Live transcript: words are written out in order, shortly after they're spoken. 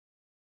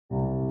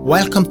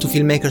Welcome to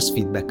Filmmakers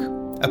Feedback,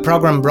 a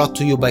program brought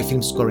to you by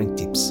Film Scoring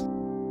Tips.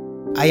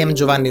 I am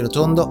Giovanni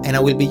Rotondo and I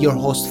will be your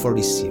host for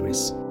this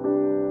series.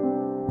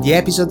 The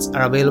episodes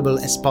are available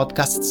as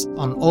podcasts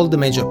on all the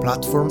major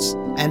platforms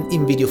and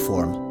in video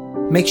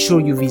form. Make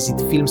sure you visit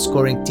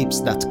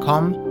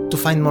filmscoringtips.com to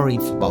find more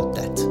info about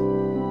that.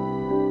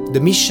 The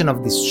mission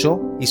of this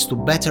show is to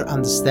better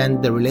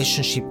understand the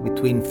relationship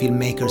between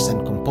filmmakers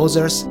and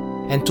composers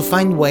and to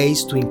find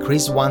ways to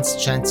increase one's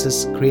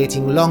chances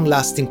creating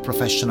long-lasting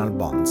professional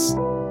bonds.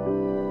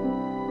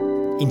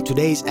 In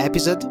today's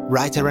episode,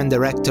 writer and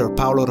director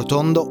Paolo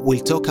Rotondo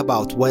will talk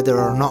about whether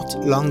or not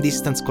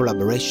long-distance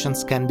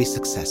collaborations can be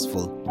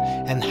successful,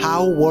 and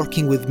how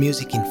working with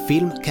music in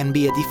film can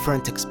be a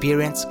different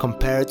experience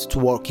compared to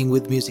working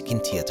with music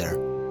in theater.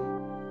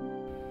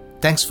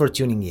 Thanks for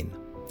tuning in.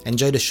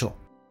 Enjoy the show.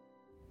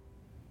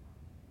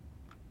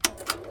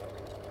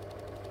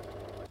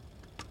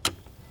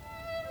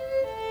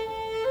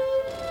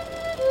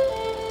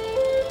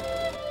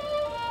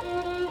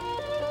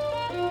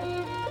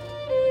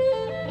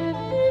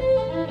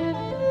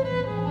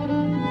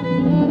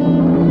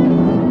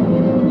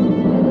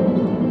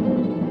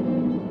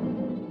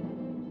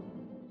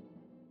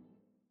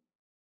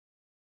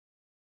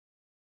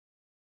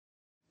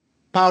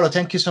 Paolo,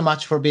 thank you so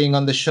much for being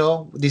on the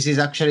show. This is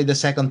actually the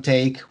second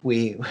take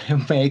we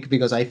make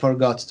because I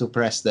forgot to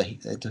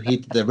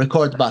hit the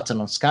record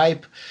button on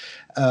Skype.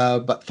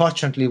 But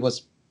fortunately, it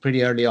was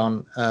pretty early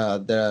on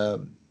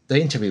the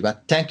interview.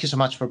 But thank you so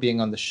much for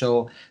being on the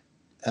show.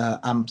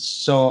 I'm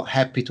so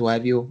happy to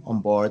have you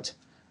on board.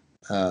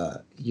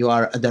 You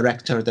are a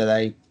director that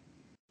I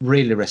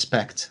really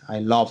respect. I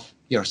love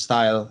your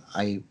style.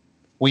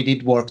 We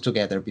did work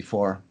together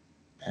before,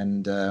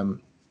 and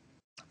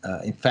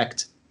in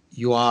fact,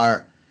 you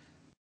are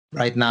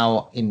right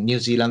now in New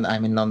Zealand.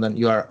 I'm in London.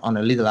 You are on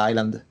a little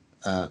island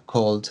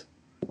called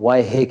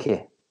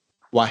Waiheke,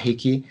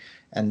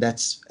 and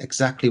that's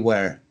exactly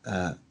where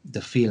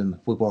the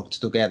film we worked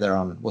together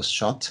on was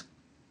shot.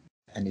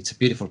 And it's a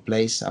beautiful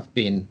place. I've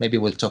been. Maybe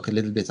we'll talk a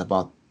little bit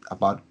about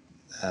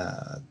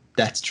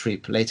that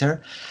trip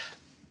later.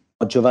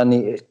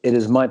 Giovanni, it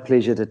is my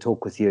pleasure to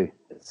talk with you.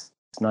 It's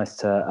nice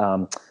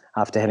to,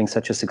 after having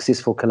such a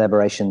successful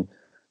collaboration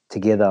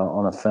together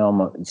on a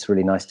film, it's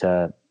really nice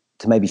to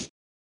maybe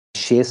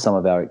share some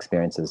of our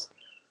experiences.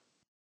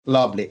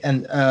 Lovely.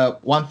 And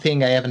one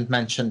thing I haven't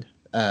mentioned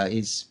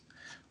is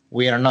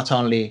we are not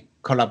only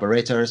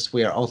collaborators,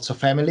 we are also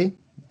family.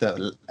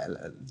 The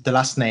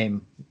last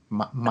name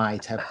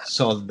might have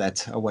sold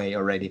that away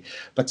already,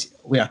 but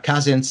we are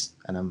cousins,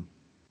 and I'm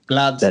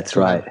glad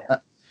to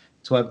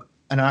have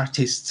an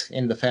artist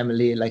in the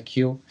family like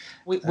you.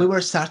 We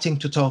were starting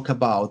to talk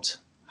about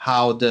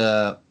how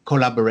the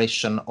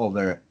collaboration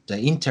over the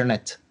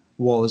internet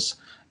was,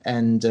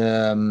 and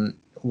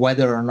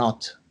whether or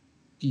not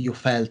you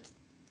felt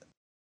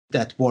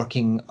that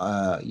working,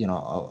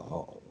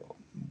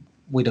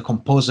 with a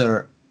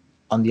composer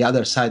on the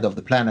other side of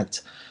the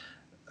planet,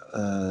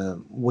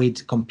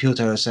 with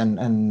computers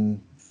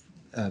and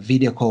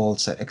video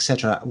calls,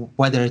 etc.,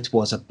 whether it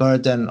was a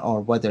burden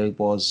or whether it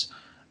was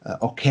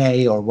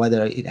okay or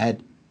whether it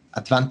had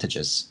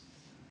advantages.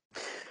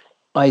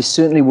 I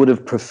certainly would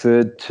have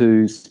preferred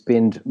to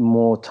spend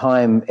more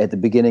time at the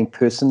beginning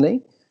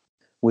personally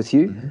with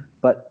you. Mm-hmm.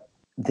 But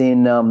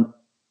then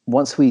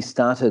once we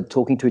started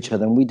talking to each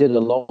other, and we did a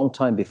long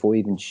time before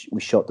even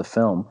we shot the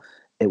film,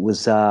 it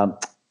was, I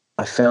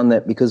found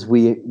that because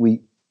we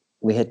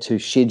had to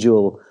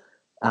schedule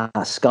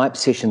Skype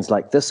sessions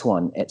like this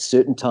one at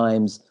certain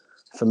times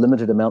for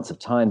limited amounts of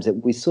times, that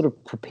we sort of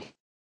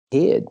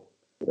prepared.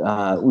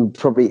 We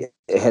probably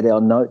had our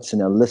notes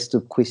and our list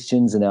of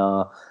questions and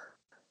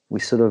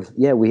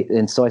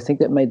and so I think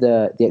that made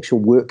the actual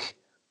work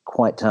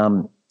quite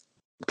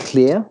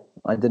clear.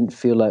 I didn't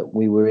feel like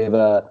we were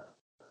ever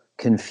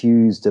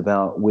confused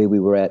about where we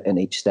were at in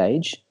each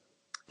stage.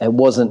 It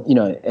wasn't,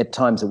 at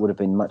times it would have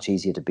been much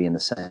easier to be in the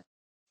same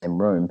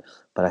room,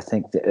 but I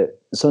think that,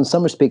 so in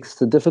some respects,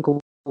 the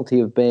difficulty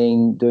of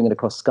doing it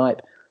across Skype,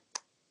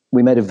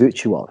 we made a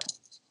virtue of.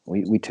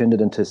 We turned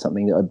it into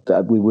something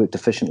that we worked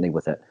efficiently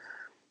with it.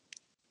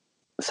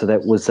 So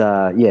that was,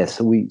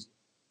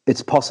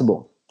 it's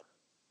possible.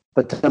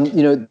 But the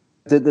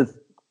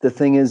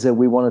thing is that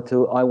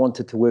I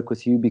wanted to work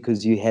with you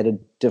because you had a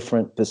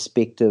different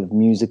perspective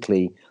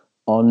musically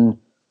on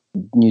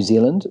New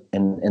Zealand,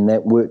 and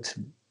that worked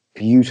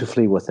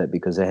beautifully with it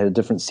because they had a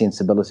different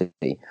sensibility.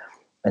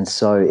 And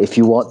so if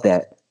you want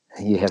that,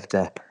 you have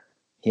to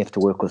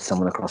work with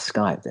someone across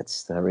Skype.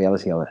 That's the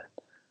reality of it.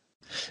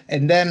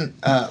 And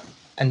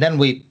then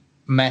we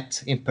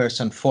met in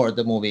person for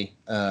the movie.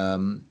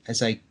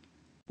 As I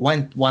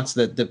went, once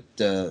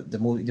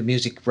the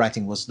music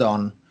writing was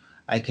done,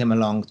 I came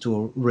along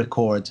to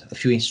record a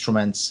few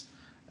instruments.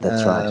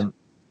 That's right.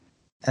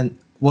 And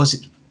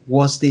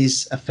was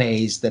this a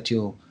phase that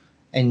you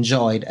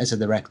enjoyed as a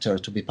director,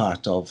 to be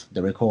part of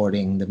the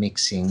recording, the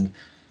mixing?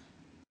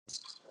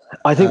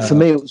 I think for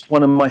me, it was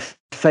one of my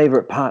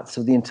favorite parts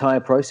of the entire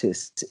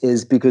process,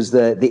 is because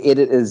the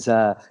edit is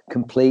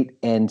complete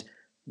and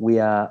we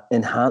are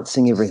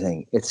enhancing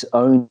everything. It's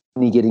only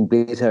getting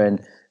better.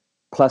 And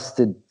plus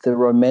the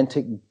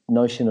romantic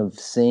notion of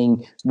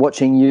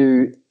watching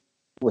you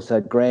with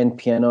a grand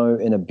piano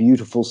in a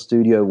beautiful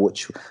studio,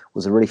 which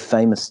was a really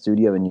famous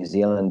studio in New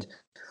Zealand,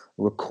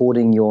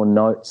 recording your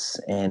notes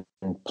and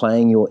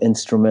playing your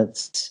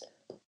instruments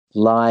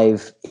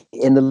live,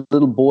 and the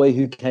little boy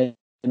who came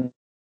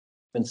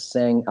and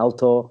sang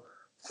alto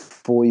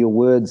for your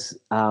words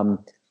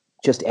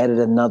just added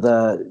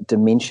another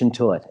dimension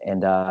to it.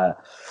 And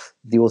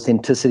the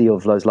authenticity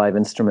of those live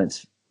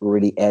instruments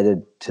really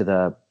added to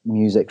the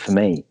music for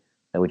me.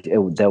 That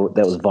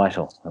was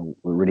vital. It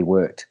really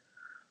worked.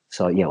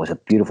 So yeah, it was a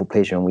beautiful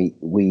pleasure, and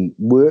we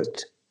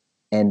worked,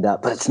 and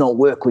but it's not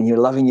work when you're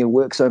loving your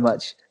work so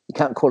much. You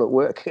can't call it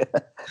work.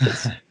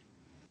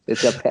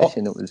 It's our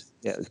passion. It was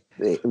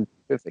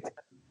perfect.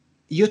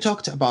 You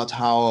talked about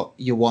how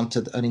you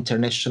wanted an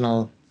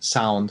international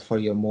sound for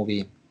your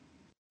movie,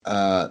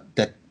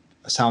 that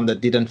sound that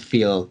didn't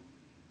feel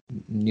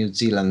New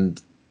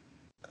Zealand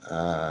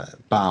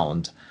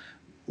bound.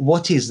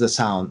 What is the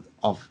sound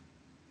of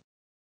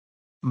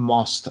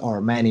most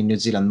or many New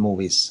Zealand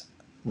movies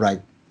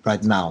right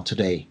now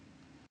today?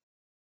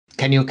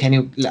 Can you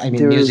I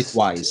mean, music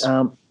wise?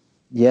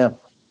 Yeah.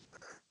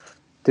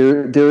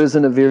 There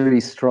isn't a very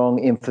strong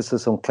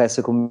emphasis on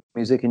classical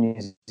music in New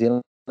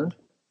Zealand,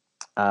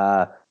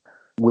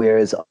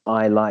 whereas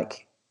I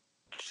like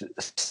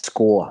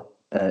score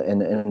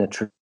in a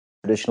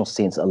traditional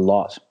sense a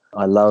lot.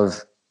 I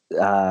love,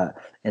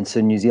 and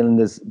so New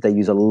Zealanders, they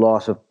use a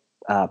lot of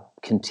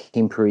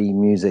contemporary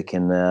music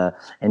and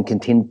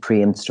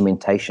contemporary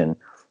instrumentation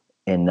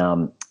in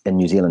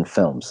New Zealand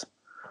films.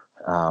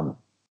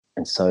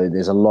 And so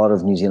there's a lot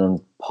of New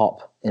Zealand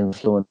pop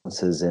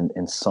influences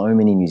in so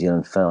many New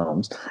Zealand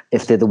films.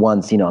 If they're the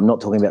ones, I'm not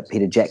talking about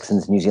Peter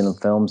Jackson's New Zealand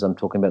films. I'm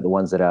talking about the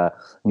ones that are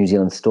New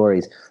Zealand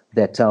stories.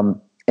 That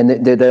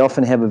and they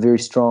often have a very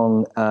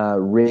strong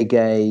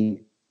reggae,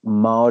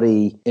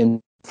 Māori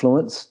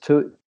influence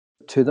to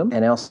them.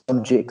 And our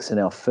subjects in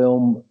our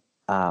film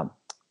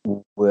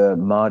were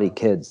Māori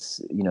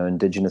kids,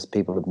 Indigenous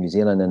people of New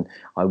Zealand. And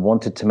I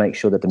wanted to make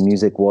sure that the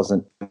music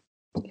wasn't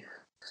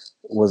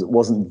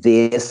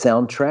their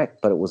soundtrack,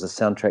 but it was a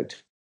soundtrack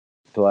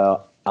to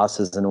us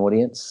as an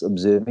audience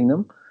observing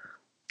them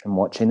and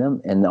watching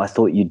them. And I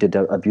thought you did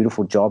a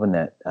beautiful job in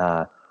that.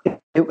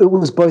 It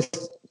was both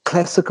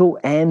classical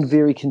and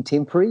very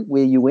contemporary.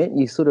 Where you went,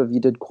 you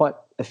did quite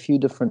a few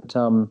different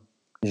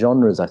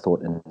genres, I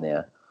thought, in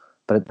there,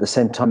 but at the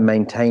same time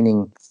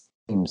maintaining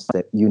themes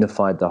that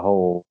unified the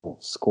whole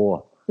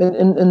score.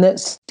 In that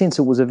sense,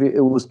 it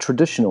was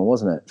traditional,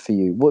 wasn't it, for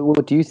you?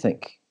 What do you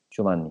think,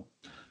 Giovanni?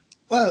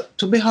 Well,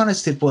 to be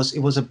honest, it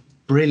was a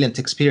brilliant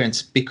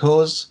experience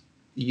because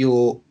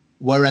you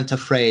weren't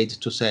afraid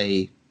to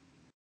say,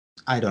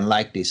 I don't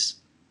like this,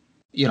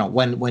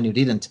 when you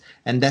didn't.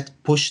 And that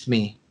pushed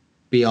me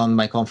beyond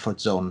my comfort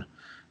zone.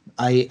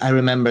 I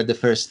remember the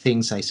first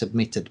things I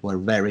submitted were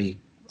very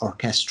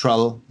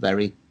orchestral,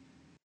 very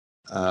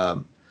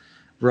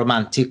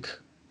romantic,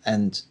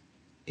 and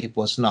it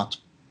was not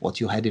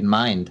what you had in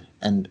mind.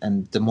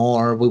 And the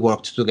more we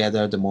worked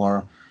together, the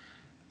more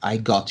I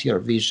got your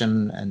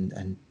vision,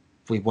 and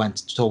we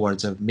went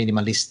towards a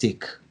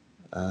minimalistic,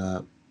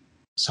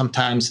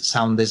 sometimes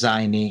sound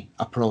designy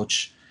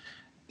approach.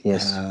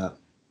 Yes.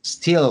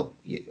 Still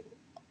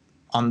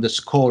on the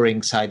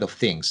scoring side of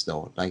things,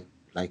 though, like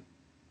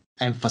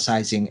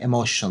emphasizing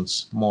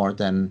emotions more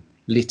than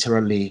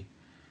literally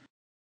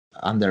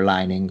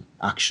underlining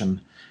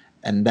action,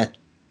 and that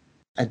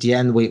at the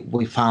end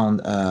we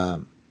found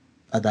a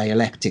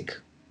dialectic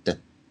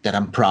that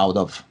I'm proud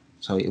of.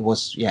 So it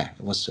was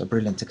a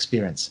brilliant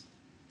experience.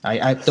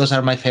 I those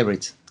are my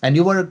favorites. And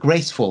you were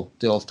graceful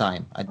the whole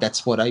time.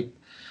 That's what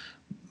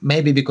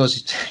maybe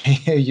because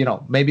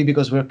maybe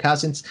because we're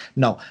cousins.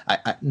 No,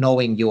 I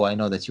knowing you, I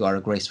know that you are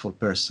a graceful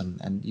person,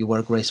 and you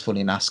were graceful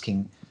in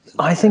asking.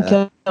 I think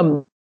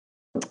I'm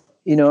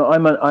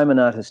an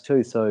artist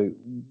too. So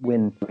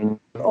when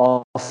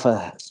all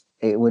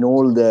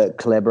the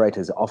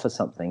collaborators offer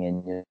something,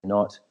 and you're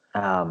not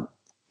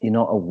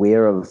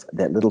aware of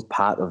that little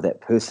part of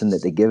that person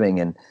that they're giving,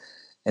 and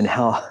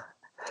how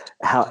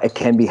it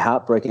can be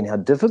heartbreaking, how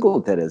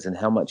difficult that is, and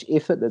how much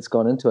effort that's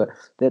gone into it.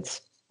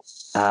 That's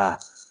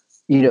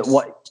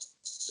what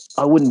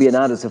I wouldn't be an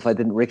artist if I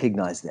didn't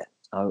recognize that.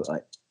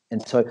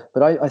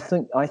 I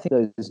think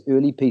those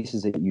early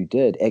pieces that you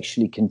did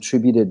actually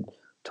contributed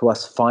to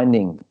us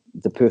finding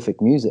the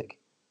perfect music.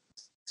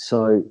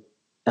 So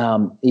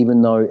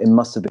even though it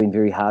must have been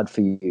very hard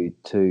for you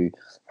to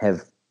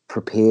have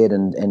prepared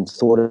and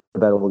thought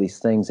about all these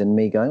things, and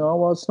me going, oh,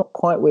 well, it's not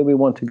quite where we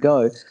want to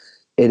go,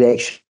 it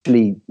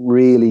actually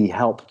really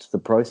helped the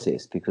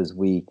process, because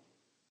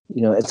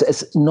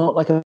it's not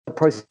like a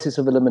process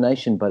of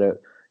elimination, but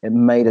it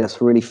made us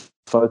really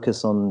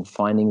focus on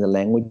finding the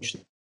language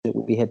that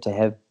we had to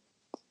have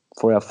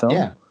for our film.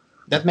 Yeah,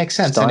 that makes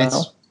sense. Style. And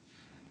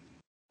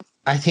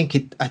I think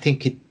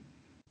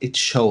it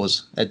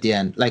shows at the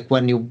end. Like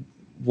when you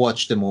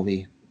watch the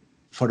movie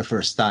for the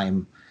first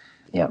time.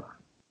 Yeah.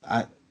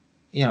 I,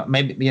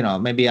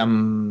 maybe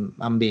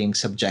I'm being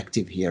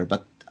subjective here,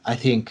 but I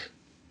think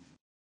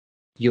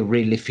you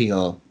really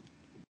feel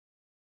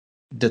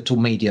the two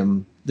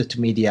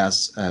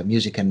media's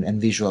music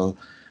and visual,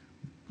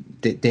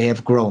 they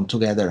have grown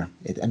together,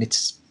 and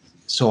it's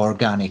so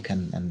organic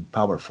and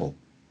powerful.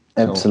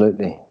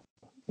 Absolutely.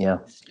 Yeah.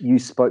 You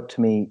spoke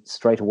to me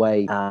straight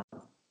away,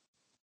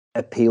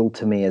 appealed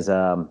to me as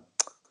a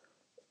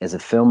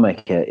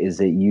filmmaker, is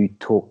that you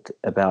talked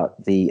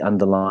about the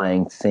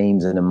underlying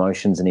themes and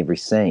emotions in every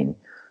scene.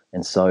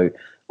 And so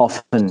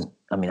often,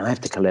 I mean, I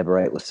have to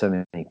collaborate with so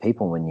many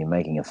people when you're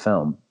making a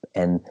film,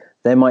 and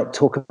they might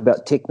talk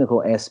about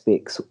technical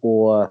aspects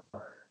or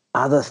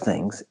other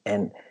things,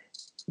 and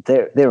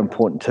they're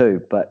important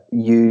too, but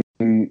you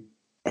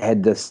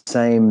had the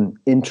same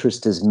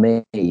interest as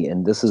me,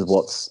 and this is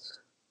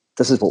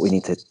what we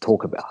need to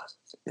talk about,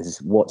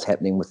 is what's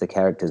happening with the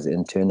characters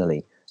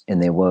internally in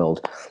their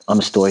world. I'm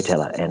a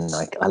storyteller, and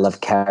I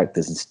love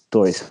characters and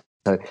stories.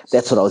 So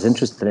that's what I was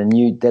interested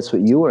in. That's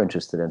what you were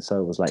interested in.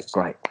 So it was like,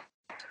 great.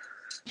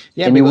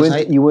 Yeah, and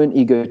you weren't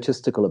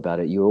egotistical about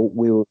it.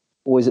 We were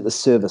always at the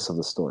service of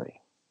the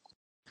story.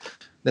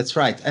 That's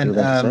right. And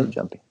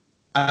Jumpy.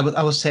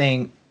 I was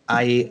saying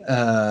I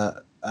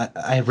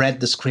read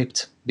the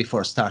script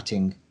before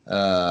starting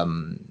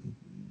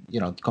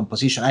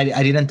composition.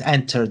 I didn't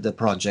enter the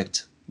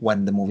project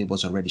when the movie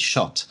was already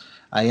shot.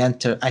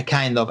 I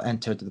kind of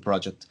entered the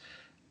project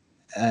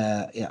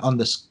on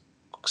the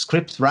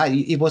script, right?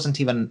 It wasn't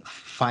even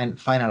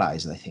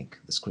finalized, I think,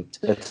 the script.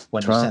 That's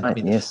when right, you sent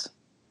me yes.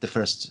 the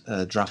first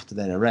draft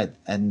that I read.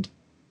 And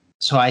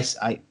so I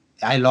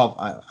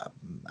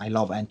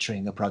love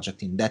entering a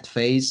project in that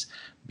phase,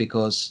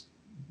 because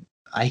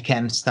I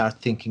can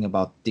start thinking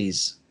about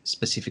these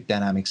specific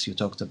dynamics you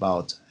talked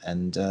about.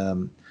 And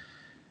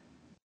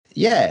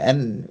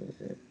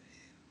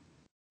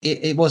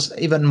it was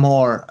even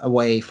more a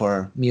way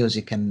for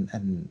music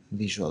and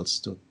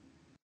visuals to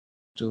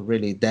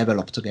really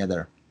develop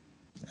together.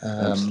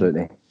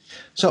 Absolutely.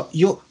 So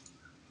you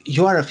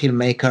are a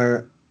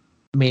filmmaker,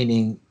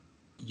 meaning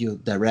you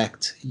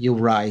direct, you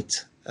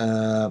write,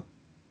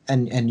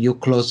 and you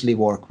closely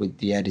work with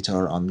the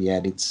editor on the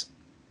edits.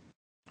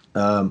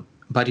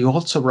 But you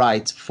also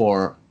write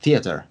for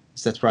theater.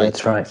 Is that right?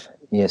 That's right.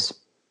 Yes.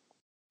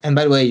 And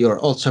by the way, you're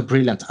also a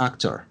brilliant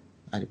actor.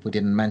 We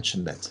didn't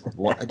mention that.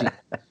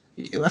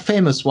 A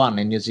famous one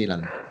in New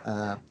Zealand.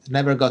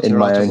 Never got in your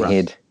my autograph. own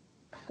head.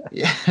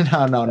 Yeah,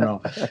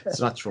 no, it's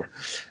not true.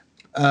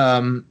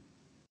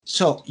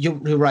 So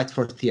you write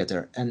for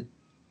theater, and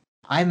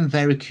I'm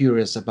very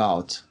curious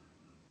about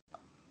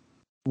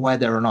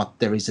whether or not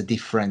there is a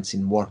difference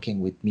in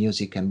working with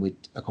music and with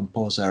a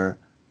composer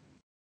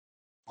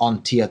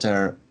on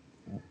theater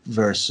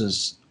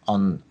versus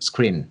on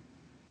screen.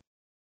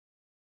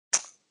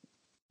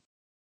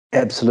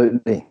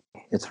 Absolutely.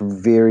 It's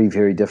very,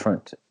 very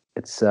different.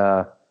 It's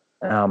the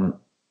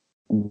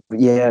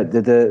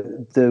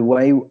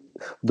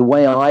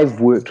way I've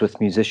worked with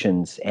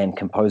musicians and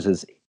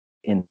composers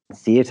in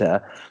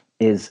theatre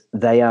is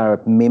they are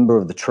a member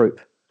of the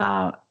troupe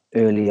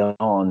early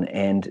on,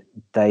 and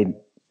they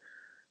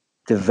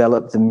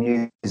develop the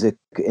music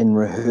in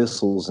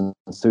rehearsals and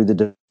through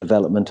the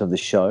development of the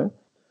show.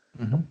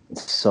 Mm-hmm.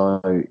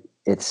 So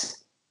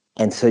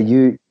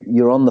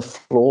you're on the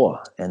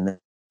floor, and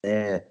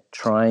they're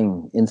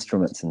trying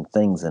instruments and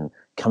things and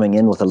coming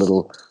in with a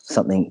little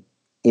something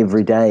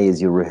every day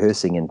as you're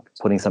rehearsing and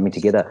putting something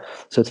together.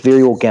 So it's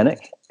very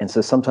organic. And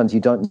so sometimes you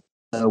don't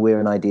know where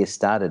an idea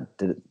started.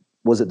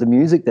 Was it the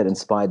music that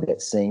inspired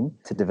that scene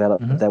to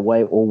develop that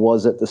way, or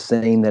was it the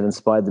scene that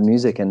inspired the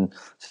music? And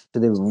so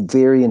they were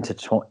very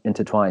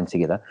intertwined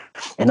together.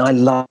 And I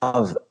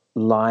love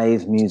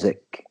live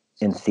music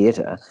in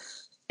theatre,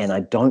 and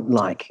I don't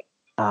like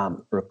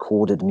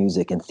recorded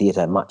music in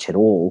theatre much at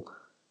all,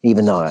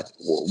 even though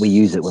we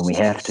use it when we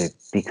have to,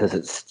 because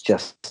it's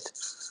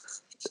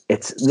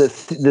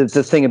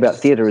the thing about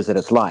theatre is that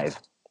it's live.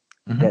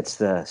 Mm-hmm. That's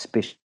the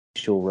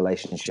special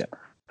relationship,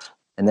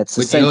 and that's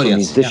the same for a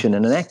musician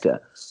and an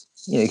actor.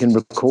 You can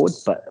record,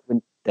 but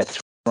that's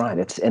right.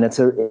 It's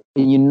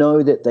you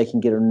know that they can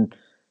get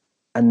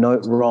a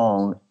note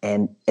wrong,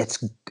 and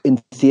it's in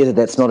theatre.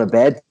 That's not a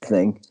bad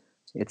thing.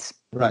 It's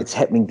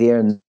happening there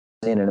and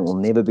then, and it will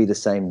never be the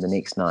same the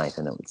next night.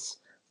 And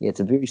it's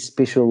a very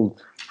special.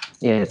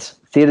 Yeah,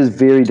 theatre is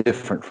very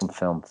different from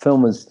film.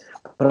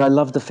 But I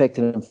love the fact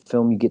that in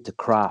film you get to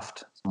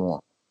craft more.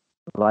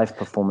 Live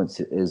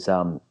performance is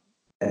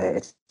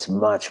it's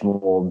much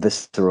more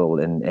visceral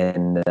and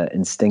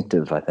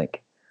instinctive, I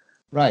think.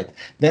 Right,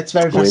 that's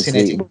very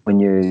fascinating.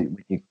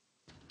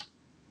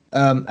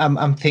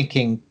 I'm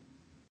thinking,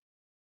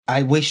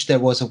 I wish there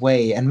was a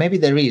way, and maybe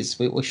there is.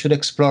 We should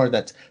explore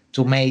that,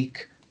 to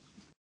make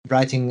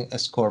writing a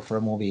score for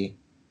a movie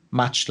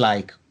much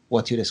like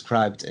what you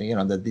described.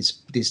 That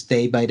this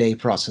day by day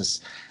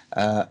process.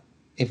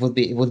 It would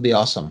be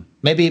awesome.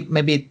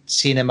 Maybe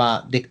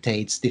cinema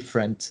dictates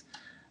different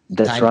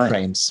time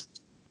frames.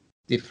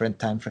 Different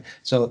time frame.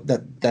 So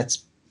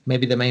that's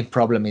maybe the main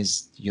problem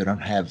is you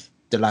don't have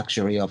the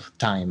luxury of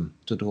time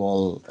to do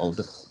all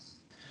the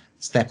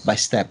step by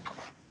step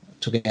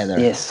together.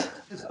 Yes.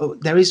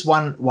 There is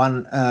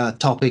one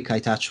topic I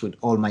touch with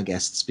all my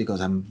guests because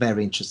I'm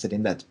very interested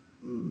in that.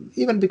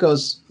 Even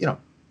because,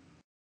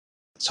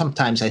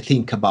 sometimes I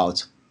think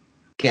about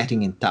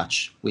getting in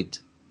touch with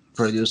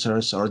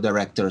producers or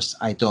directors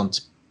I don't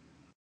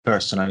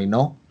personally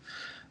know,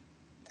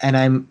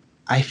 and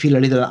I feel a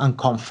little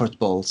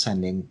uncomfortable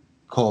sending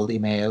cold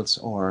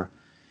emails, or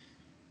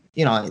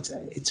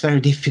it's very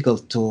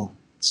difficult to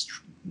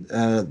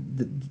uh,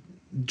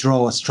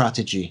 draw a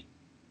strategy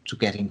to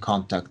get in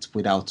contact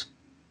without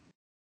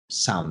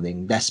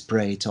sounding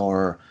desperate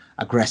or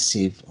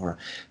aggressive. Or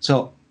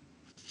so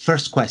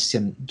first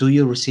question, do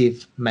you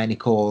receive many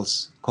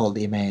calls, cold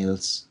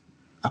emails,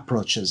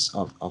 approaches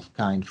of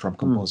kind from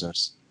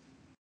composers?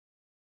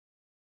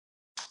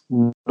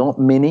 Not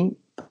many,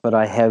 but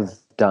I have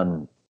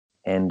done,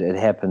 and it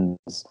happens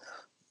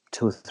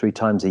 2 or 3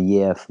 times a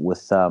year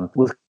with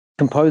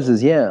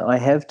composers. Yeah, I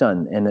have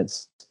done, and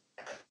it's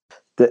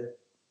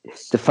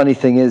the funny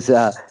thing is,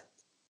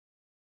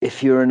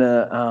 if you're in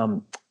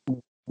a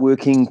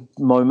working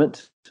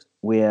moment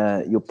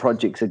where your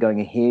projects are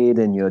going ahead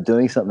and you're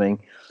doing something,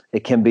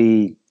 it can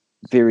be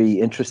very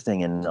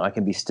interesting, and I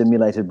can be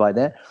stimulated by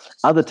that.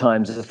 Other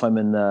times, if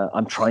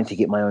I'm trying to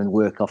get my own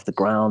work off the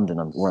ground, and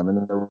I'm in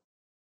the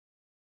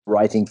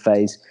writing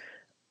phase,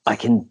 I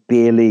can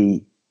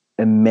barely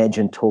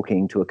imagine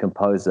talking to a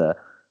composer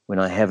when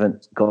I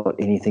haven't got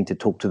anything to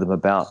talk to them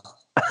about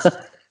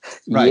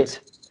Right. yet.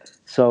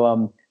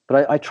 So,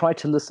 but I try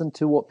to listen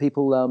to what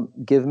people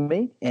give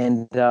me,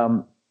 and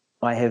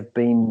I have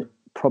been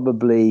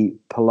probably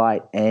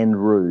polite and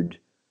rude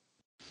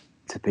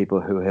to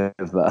people who have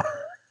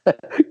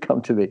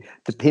come to me,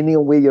 depending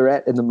on where you're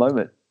at in the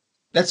moment.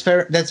 That's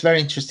very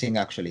interesting,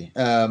 actually.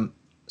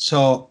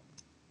 So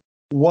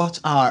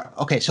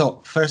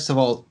first of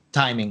all,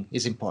 timing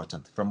is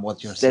important from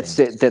what you're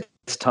saying.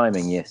 That's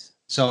timing, yes.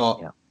 So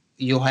yeah.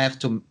 you have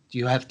to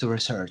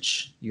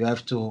research. You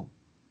have to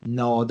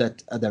know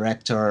that a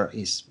director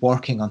is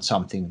working on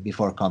something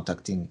before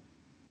contacting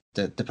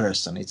the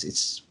person.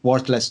 It's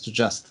worthless to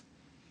just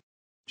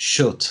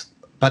shoot.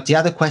 But the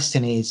other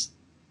question is,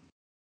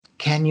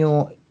 can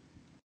you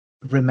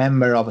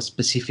remember of a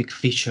specific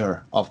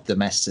feature of the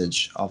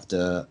message, of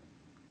the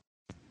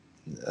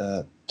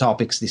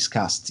topics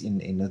discussed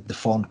in the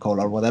phone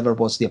call, or whatever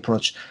was the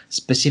approach,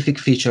 specific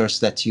features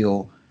that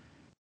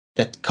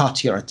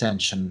caught your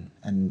attention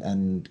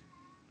and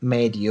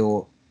made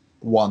you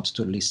want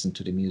to listen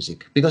to the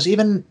music? Because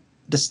even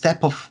the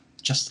step of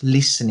just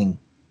listening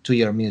to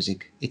your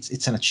music,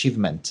 it's an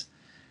achievement.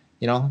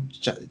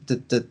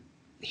 The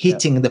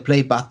hitting the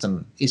play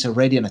button is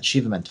already an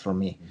achievement for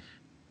me.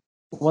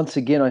 Once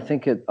again, I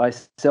think I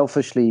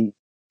selfishly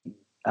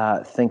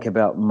think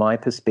about my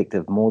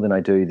perspective more than I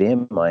do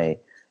them.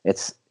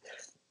 It's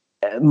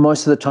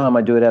most of the time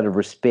I do it out of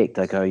respect.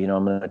 I go,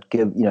 I'm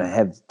going to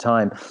have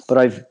time, but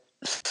I've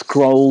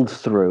scrolled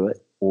through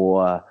it,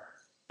 or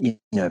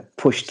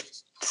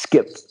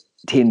skip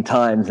 10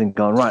 times and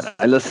gone, right,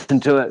 I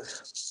listened to it,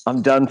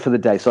 I'm done for the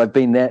day. So I've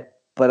been that.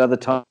 But other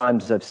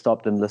times I've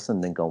stopped and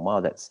listened and gone, wow,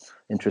 that's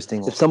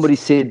interesting. If somebody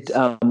said,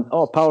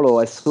 oh, Paolo,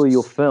 I saw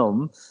your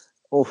film,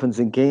 Orphans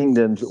and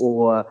Kingdoms,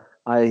 or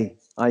I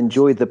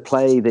enjoyed the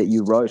play that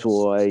you wrote,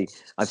 or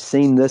I've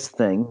seen this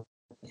thing,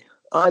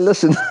 I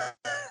listen.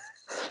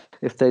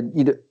 If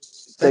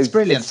that's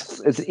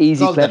brilliant. It's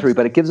easy flattery,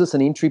 but it gives us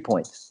an entry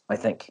point, I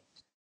think.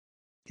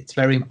 It's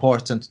very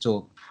important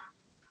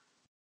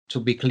to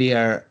be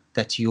clear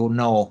that you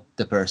know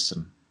the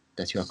person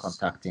that you are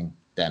contacting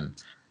then,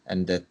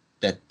 and that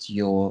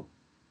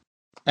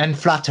and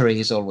flattery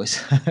is always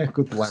a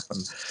good weapon,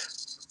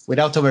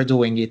 without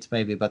overdoing it,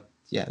 maybe, but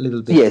yeah, a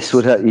little bit. Yes,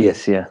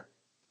 yes, yeah.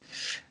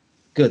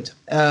 Good.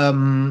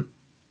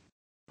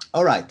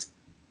 All right.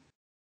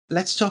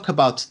 Let's talk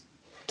about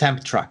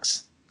temp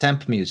tracks,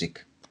 temp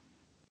music.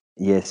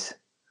 Yes.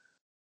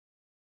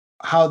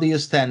 How do you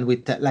stand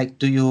with that? Like,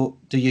 do you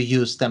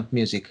use temp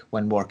music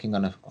when working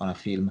on a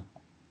film?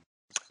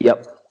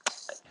 Yep.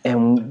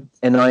 And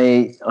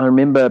I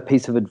remember a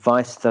piece of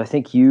advice that I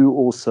think you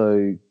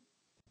also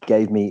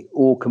gave me.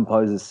 All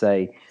composers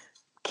say,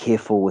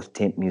 careful with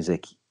temp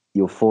music.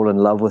 You'll fall in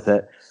love with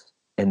it,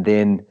 and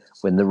then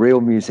when the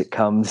real music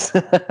comes,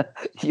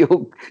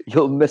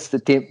 you'll miss the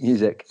temp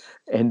music.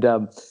 And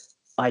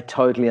I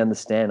totally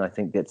understand. I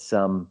think that's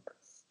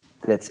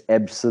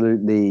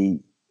absolutely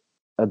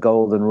a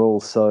golden rule.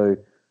 So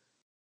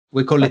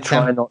we call it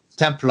temp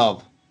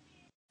love.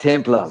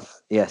 Temp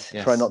love, yes.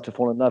 Try not to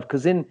fall in love,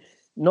 because then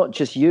not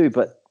just you,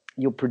 but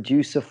your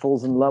producer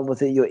falls in love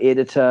with it, your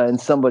editor, and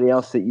somebody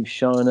else that you've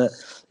shown it.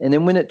 And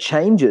then when it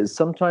changes,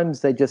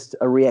 sometimes they just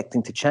are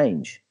reacting to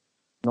change,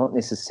 not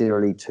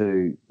necessarily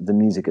to the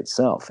music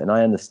itself. And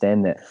I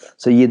understand that.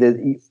 So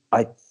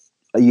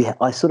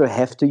I sort of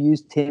have to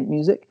use temp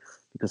music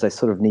because I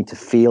sort of need to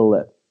feel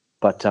it.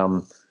 But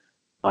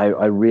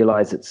I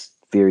realize it's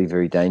very,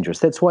 very dangerous.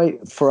 That's why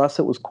for us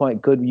it was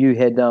quite good. You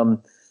had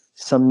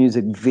some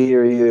music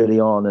very early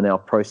on in our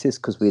process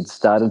because we had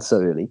started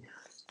so early.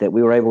 that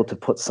we were able to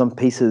put some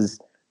pieces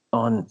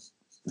on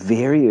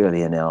very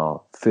early in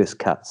our first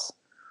cuts.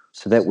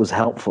 So that was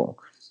helpful.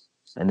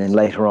 And then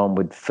later on,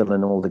 we'd fill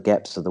in all the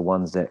gaps of the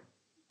ones that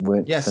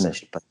weren't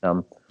finished. But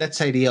that's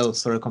ideal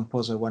for a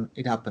composer when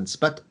it happens.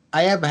 But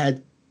I have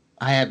had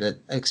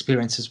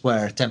experiences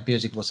where temp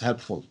music was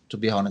helpful, to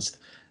be honest.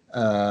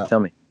 Tell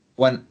me.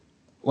 When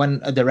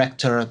a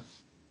director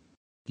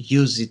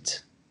use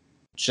it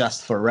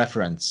just for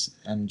reference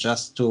and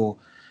just to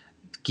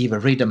give a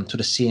rhythm to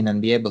the scene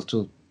and be able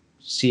to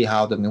see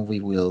how the movie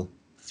will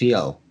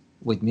feel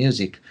with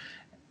music,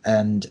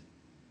 and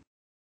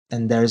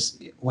when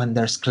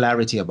there's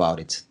clarity about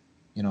it,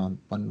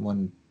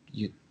 when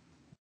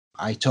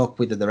I talk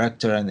with the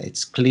director and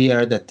it's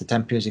clear that the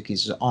temp music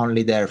is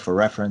only there for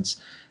reference,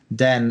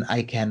 then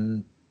I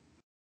can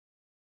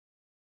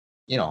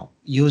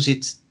use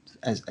it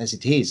as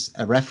it is,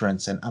 a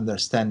reference, and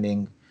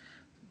understanding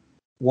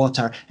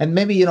and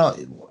maybe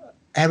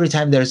every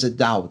time there's a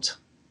doubt,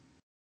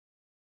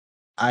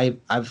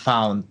 I've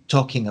found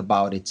talking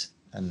about it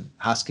and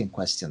asking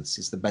questions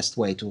is the best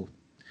way to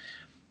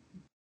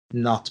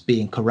not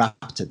being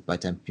corrupted by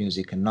temp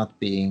music and not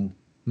being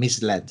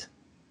misled,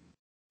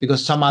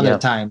 because some other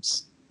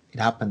times it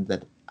happened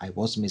that I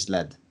was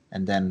misled,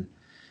 and then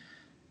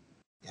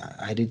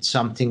I did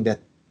something that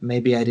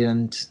maybe I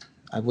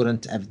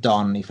wouldn't have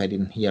done if I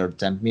didn't hear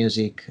temp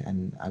music,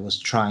 and I was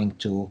trying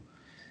to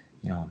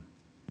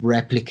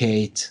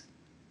replicate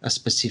a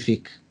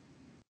specific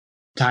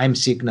time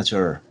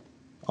signature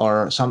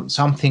or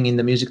something in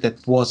the music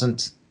that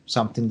wasn't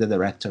something the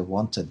director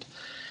wanted.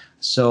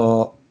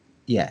 So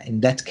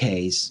in that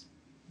case,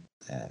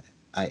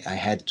 I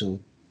had to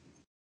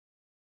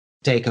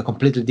take a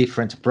completely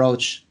different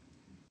approach,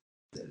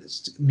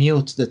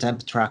 mute the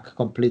temp track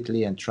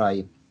completely and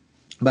try.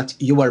 But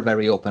you were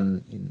very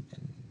open in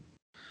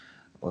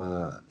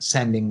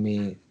sending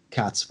me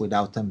cuts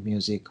without temp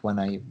music when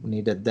I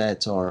needed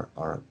that,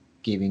 or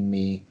giving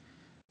me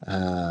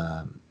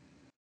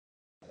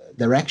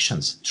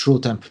directions through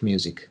temp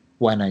music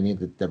when I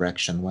needed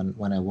direction,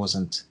 when I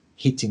wasn't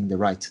hitting the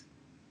right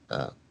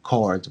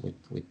chord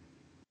with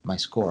my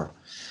score.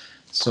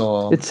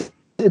 So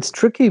it's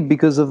tricky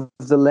because of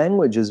the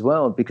language as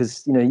well,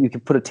 because you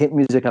can put a temp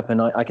music up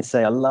and I can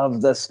say I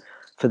love this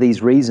for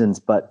these reasons,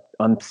 but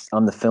I'm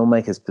the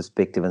filmmaker's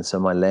perspective, and so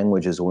my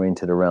language is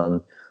oriented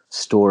around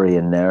story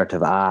and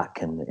narrative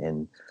arc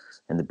and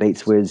the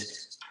beats,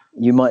 whereas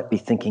you might be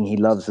thinking he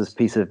loves this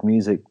piece of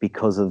music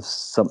because of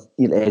some,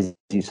 as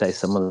you say,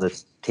 some of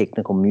the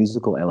technical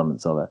musical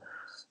elements of it.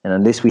 And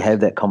unless we have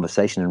that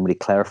conversation and really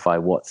clarify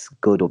what's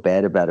good or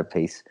bad about a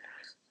piece,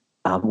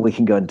 we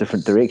can go in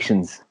different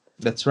directions.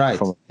 That's right.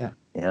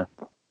 Yeah.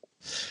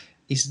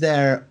 Is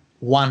there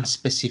one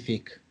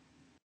specific,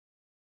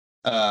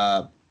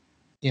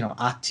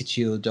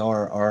 attitude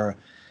or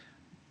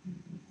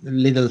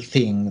little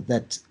thing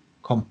that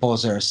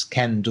composers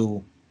can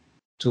do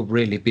to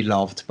really be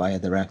loved by a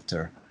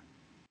director?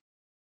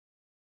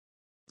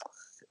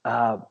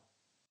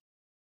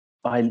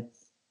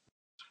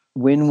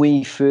 When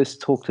we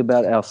first talked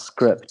about our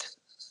script,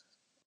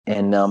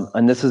 and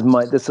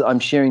I'm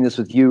sharing this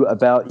with you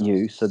about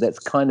you, so that's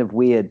kind of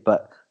weird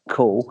but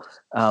cool.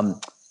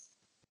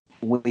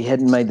 We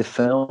hadn't made the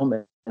film,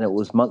 and it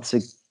was months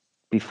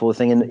before the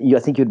thing, and I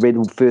think you'd read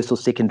the first or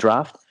second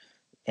draft,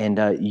 and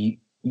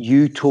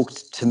you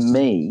talked to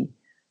me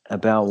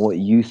about what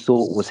you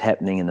thought was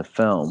happening in the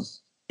film,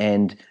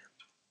 and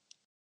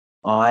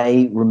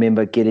I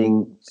remember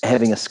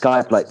having a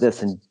Skype like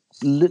this and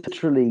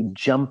literally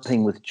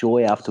jumping with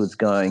joy afterwards,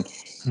 going,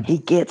 he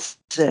gets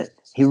it.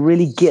 He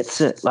really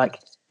gets it. Like,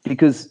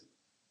 because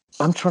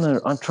I'm trying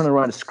to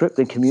write a script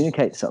and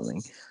communicate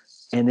something,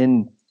 and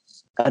then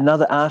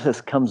another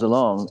artist comes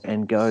along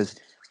and goes,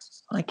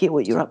 I get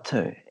what you're up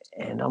to,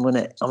 and I'm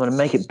gonna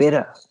make it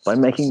better by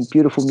making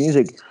beautiful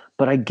music,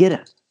 but I get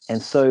it.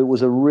 And so it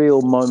was a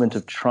real moment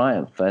of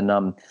triumph,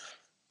 and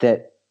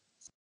that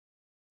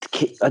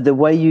the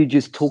way you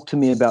just talked to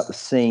me about the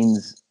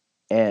scenes,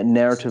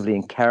 narratively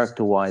and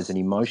character-wise and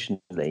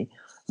emotionally,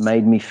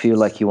 made me feel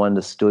like you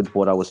understood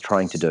what I was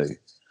trying to do.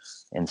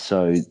 And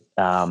so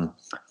I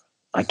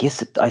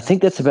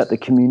think that's about the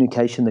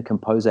communication the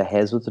composer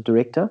has with the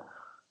director,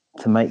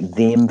 to make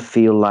them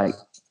feel like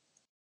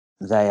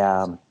they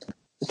are.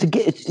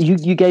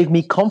 You gave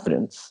me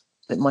confidence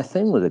that my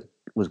thing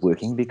was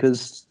working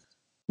because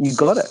you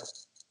got it.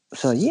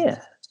 So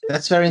yeah,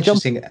 that's very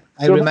interesting.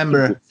 I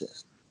remember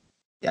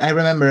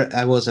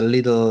I was a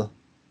little.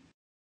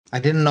 I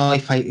didn't know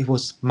if it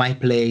was my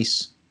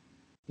place,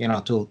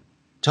 to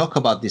talk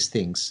about these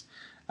things.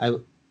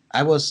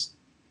 I was.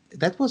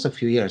 That was a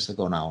few years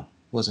ago now,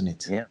 wasn't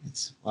it? Yeah.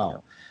 It's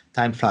wow,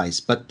 time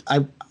flies. But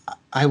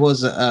I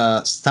was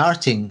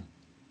starting.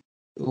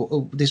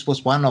 This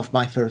was one of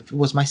my first. It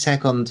was my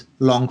second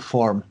long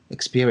form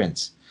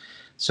experience.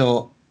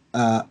 So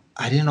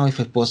I didn't know if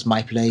it was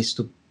my place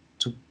to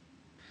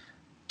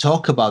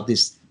talk about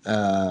this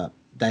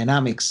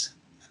dynamics,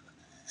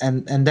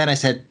 and then I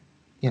said,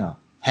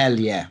 hell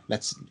yeah,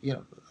 let's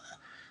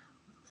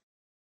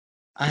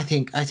I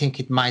think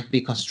it might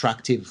be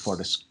constructive for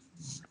the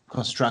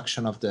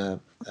construction of the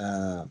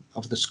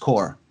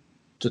score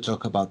to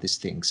talk about these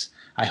things.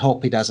 I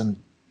hope he doesn't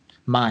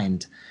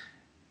mind.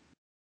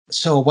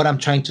 So what I'm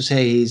trying to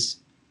say is,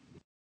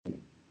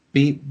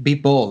 be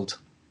bold,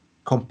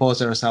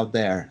 composers out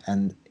there,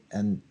 and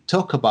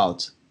talk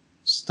about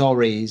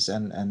stories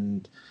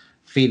and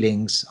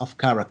feelings of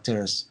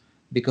characters,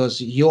 because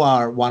you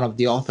are one of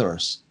the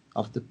authors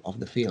of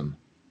the film.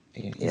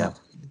 You know,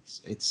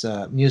 it's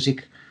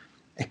music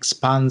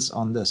expands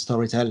on the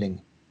storytelling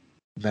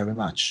very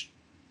much.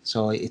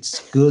 So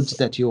it's good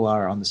that you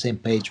are on the same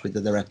page with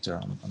the director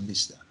on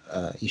these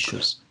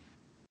issues.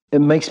 It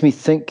makes me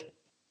think,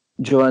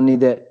 Giovanni,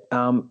 that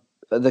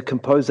the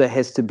composer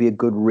has to be a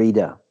good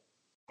reader,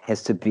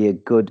 has to be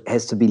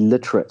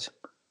literate,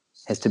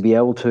 has to be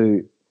able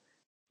to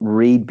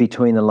read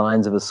between the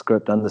lines of a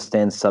script,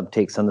 understand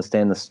subtext,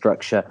 understand the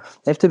structure.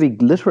 They have to be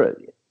literate.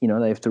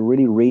 They have to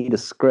really read a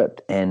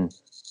script and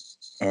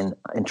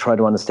try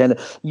to understand it.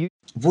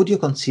 Would you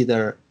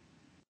consider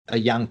a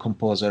young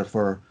composer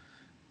for,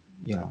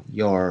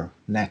 your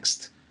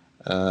next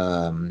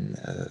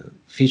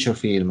feature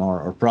film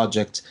or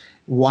project,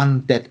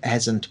 one that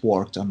hasn't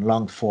worked on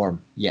long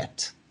form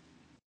yet?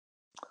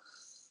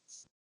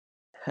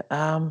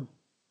 I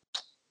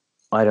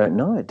don't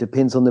know. It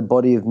depends on the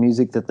body of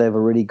music that they've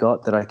already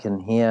got that I can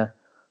hear,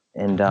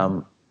 and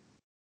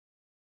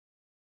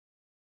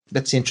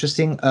that's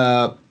interesting.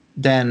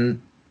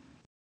 Then,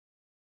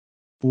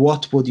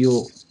 what would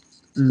you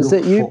look for?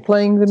 Is it you for?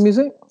 playing the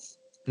music?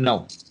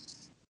 No.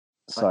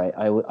 Sorry,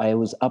 I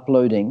was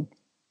uploading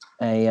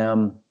a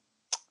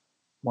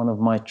one of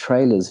my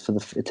trailers for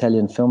the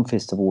Italian Film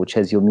Festival, which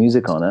has your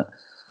music on it.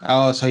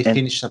 Oh, so it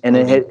finished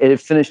uploading. And it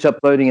finished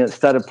uploading and it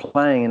started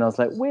playing, and I was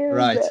like, where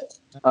is that?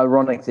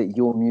 Ironic that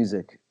your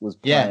music was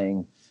playing.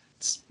 Yeah.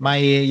 It's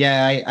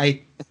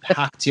I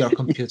hacked your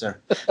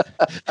computer.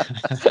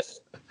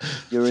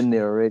 You're in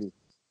there already.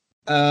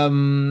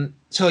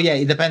 So yeah,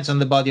 it depends on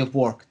the body of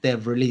work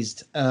they've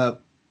released.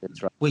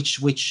 That's right.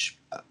 Which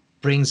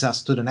brings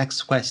us to the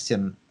next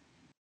question.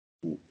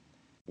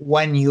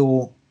 When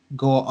you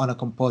go on a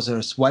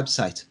composer's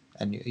website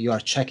and you are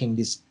checking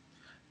this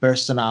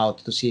person out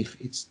to see if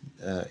it's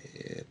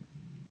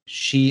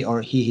she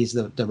or he is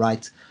the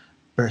right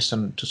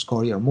person to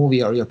score your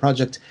movie or your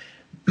project,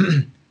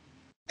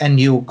 and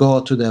you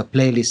go to the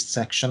playlist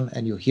section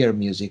and you hear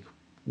music,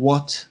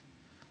 what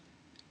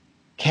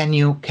can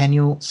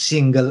you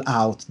single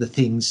out the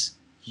things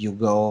you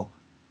go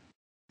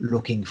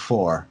looking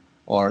for,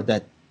 or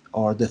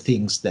the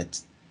things that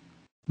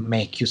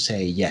make you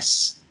say,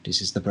 yes, this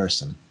is the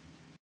person,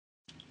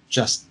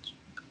 just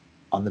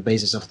on the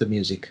basis of the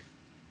music?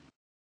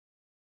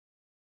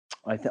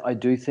 I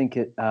do think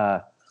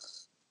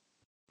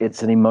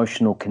it's an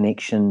emotional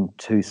connection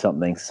to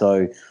something.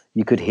 So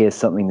you could hear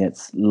something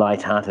that's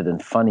lighthearted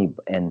and funny,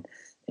 and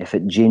if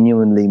it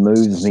genuinely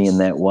moves me in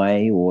that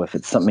way, or if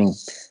it's something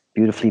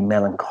beautifully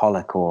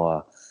melancholic,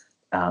 or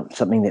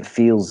something that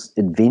feels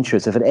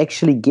adventurous, if it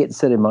actually gets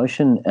that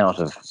emotion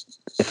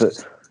if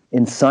it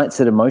incites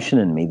that emotion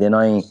in me, then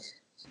I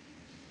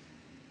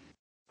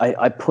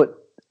put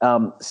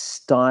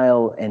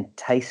style and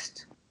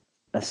taste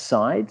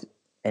aside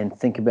and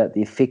think about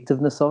the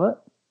effectiveness of it.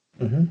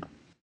 Mm-hmm.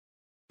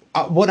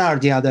 What are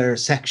the other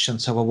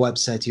sections of a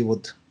website you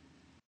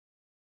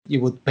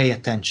would pay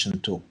attention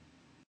to?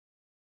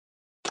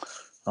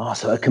 Oh,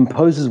 so a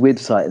composer's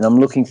website, and I'm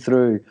looking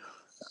through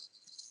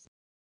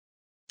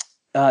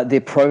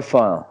their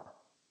profile,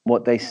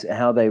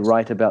 how they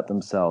write about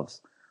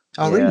themselves.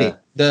 Oh, really?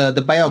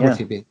 The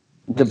biography bit.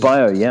 The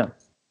bio, yeah.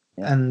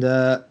 And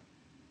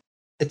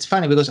it's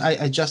funny because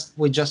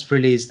we just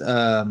released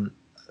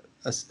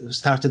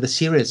started a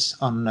series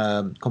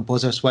on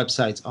composers'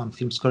 websites on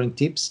film scoring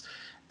tips,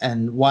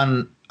 and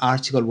one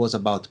article was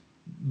about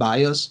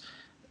bios,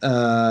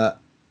 and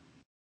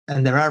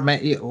there are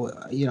many.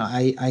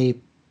 I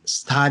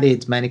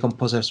studied many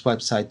composers'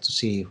 websites to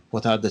see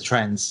what are the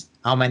trends,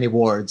 how many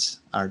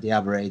words are the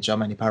average, how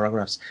many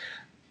paragraphs.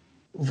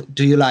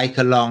 Do you like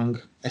a long,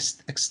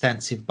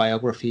 extensive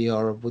biography,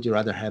 or would you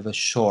rather have a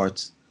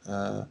short?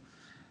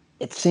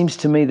 It seems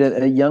to me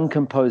that a young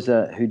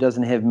composer who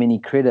doesn't have many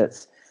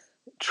credits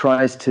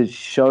tries to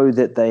show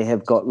that they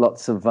have got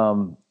lots of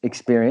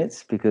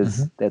experience,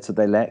 because that's what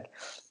they lack.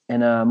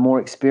 And a more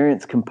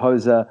experienced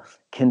composer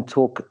can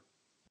talk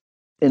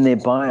in their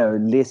bio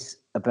less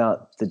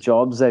about the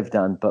jobs they've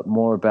done, but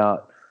more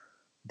about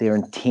their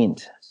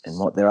intent and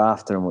what they're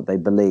after and what they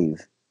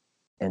believe.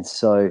 And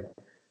so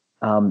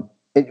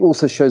it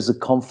also shows the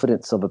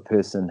confidence of a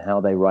person, how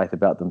they write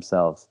about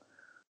themselves.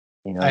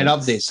 I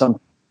love this.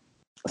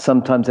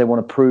 Sometimes they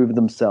want to prove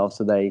themselves,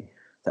 so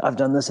I've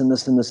done this and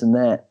this and this and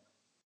that.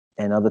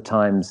 And other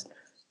times,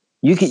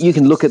 you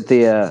can look at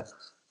their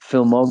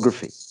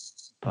filmography.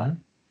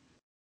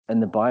 In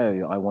the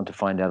bio, I want to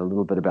find out a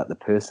little bit about the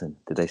person.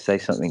 Did they say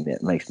something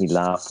that makes me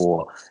laugh,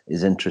 or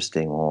is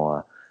interesting,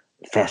 or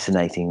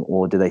fascinating,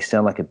 or do they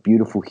sound like a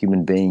beautiful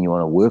human being you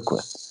want to work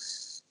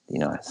with?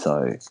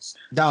 So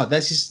No,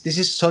 this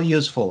is so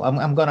useful.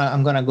 I'm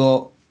gonna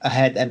go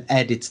ahead and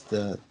edit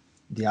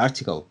the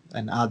article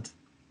and add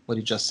what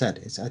you just said.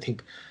 I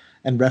think,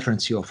 and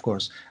reference you, of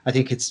course. I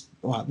think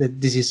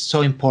this is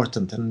so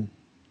important. And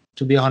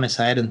to be honest,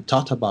 I hadn't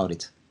thought about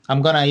it.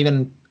 I'm gonna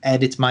even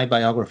edit my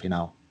biography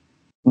now.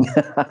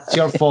 It's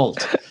your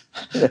fault.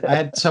 I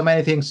had so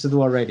many things to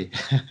do already.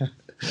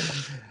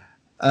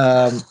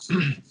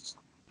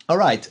 All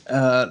right.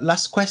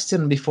 Last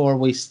question before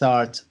we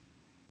start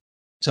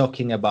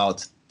talking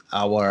about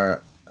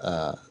our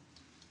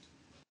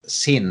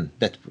scene,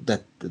 that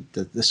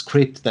the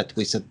script that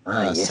we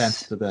yes. sent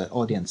to the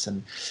audience.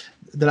 And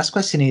the last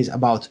question is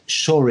about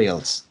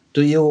showreels.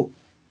 Do you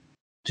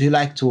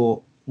like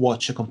to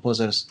watch a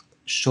composer's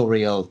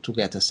showreel to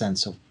get a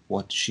sense of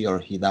what she or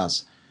he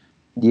does?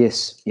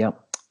 Yes, yeah.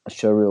 A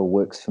showreel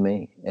works for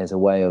me as a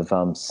way of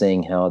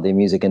seeing how their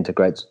music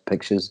integrates with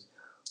pictures.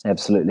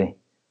 Absolutely.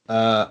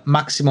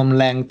 Maximum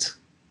length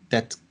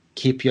that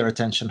keep your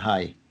attention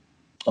high.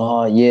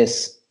 Oh,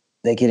 yes.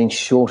 They're getting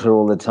shorter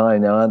all the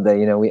time now, aren't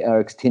they? Our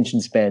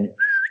attention span.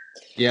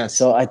 Yes.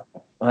 So I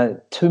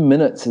 2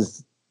 minutes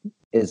is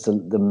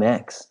the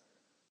max,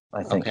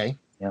 I think. Okay.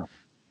 Yeah.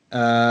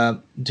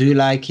 Do you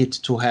like it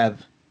to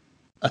have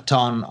a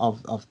ton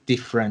of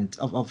different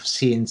of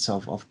scenes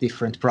of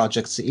different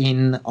projects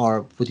in,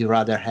 or would you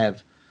rather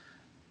have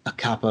a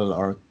couple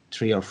or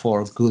 3 or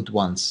 4 good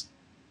ones?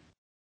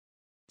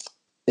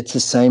 It's the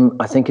same.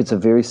 I think it's a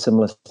very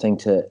similar thing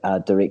to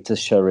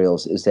director's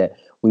showreels, is that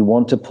we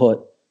want to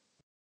put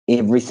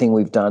everything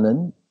we've done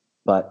in,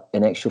 but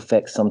in actual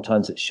fact,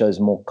 sometimes it shows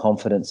more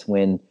confidence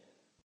when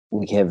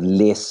we have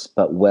less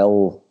but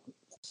well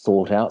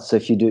thought out. So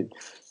if you do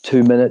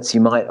 2 minutes, you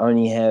might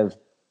only have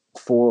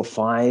 4 or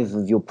 5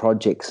 of your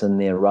projects in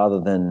there rather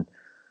than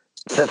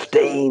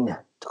 15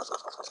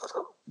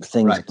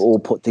 things Right. all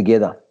put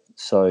together.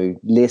 So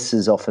less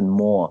is often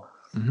more,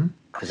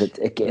 because it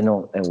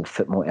will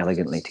fit more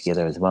elegantly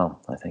together as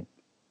well, I think.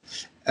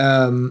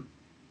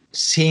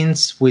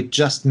 Scenes with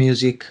just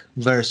music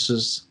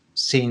versus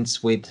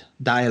scenes with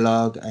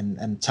dialogue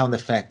and sound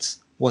effects.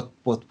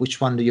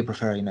 Which one do you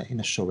prefer in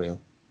a showreel?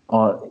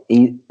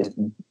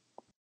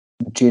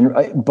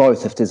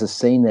 Both. If there's a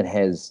scene that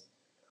has,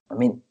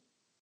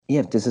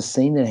 if there's a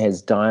scene that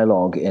has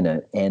dialogue in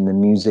it and the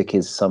music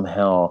is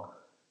somehow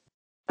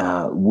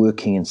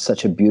working in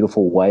such a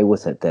beautiful way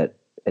with it that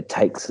it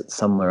takes it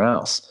somewhere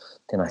else,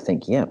 then I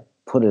think,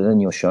 put it in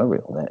your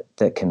showreel.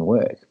 That can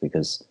work,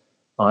 because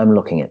I'm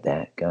looking at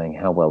that going,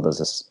 how well does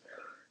this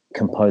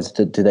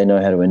composer, do they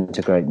know how to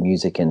integrate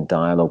music and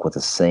dialogue with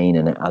a scene,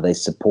 and are they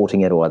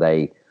supporting it, or are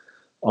they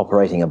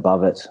operating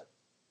above it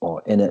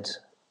or in it,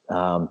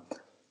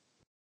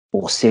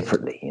 or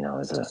separately,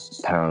 as a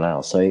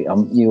parallel. So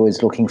you're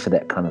always looking for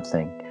that kind of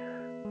thing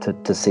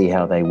to see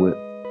how they work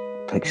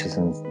pictures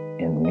and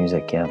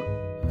music.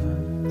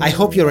 I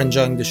hope you're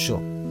enjoying the show.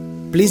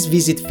 Please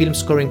visit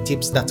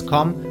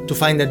filmscoringtips.com to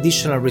find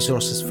additional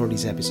resources for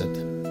this episode.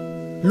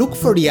 Look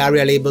for the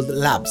area labeled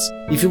Labs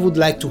if you would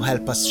like to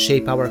help us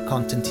shape our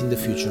content in the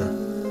future,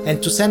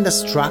 and to send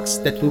us tracks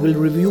that we will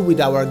review with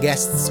our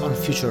guests on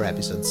future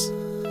episodes.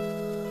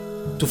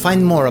 To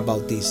find more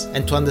about this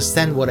and to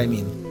understand what I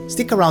mean,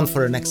 stick around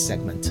for the next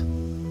segment.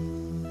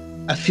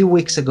 A few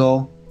weeks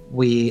ago,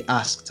 we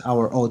asked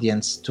our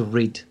audience to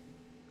read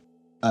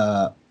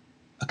a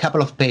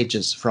couple of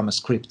pages from a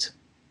script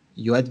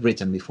you had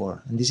written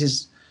before. And this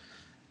is,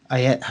 I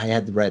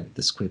had read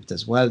the script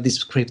as well. This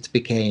script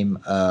became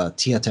a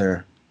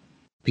theater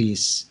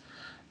piece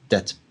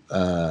that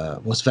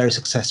was very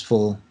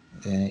successful.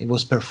 It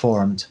was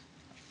performed,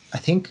 I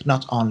think,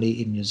 not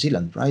only in New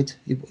Zealand, right?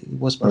 It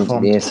was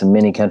performed. Yes, in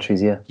many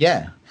countries, yeah.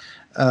 Yeah.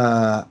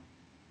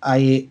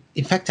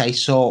 In fact, I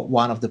saw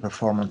one of the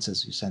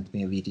performances. You sent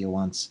me a video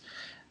once,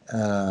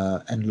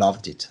 and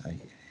loved it.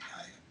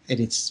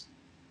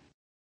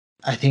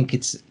 I think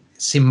it's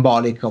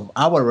symbolic of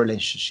our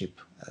relationship.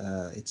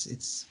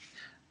 It's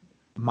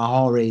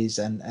Maoris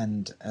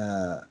and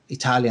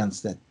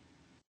Italians that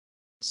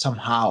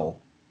somehow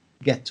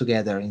get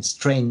together in a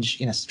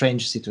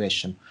strange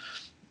situation.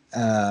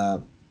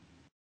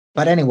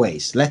 But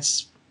anyways,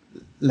 let's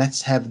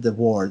have the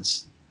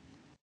words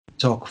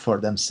talk for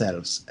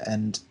themselves.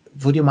 And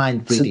would you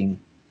mind reading?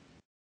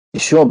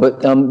 Sure,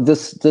 but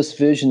this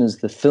version is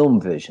the film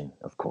version,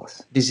 of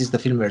course. This is the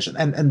film version.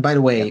 And by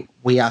the way,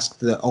 we asked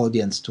the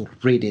audience to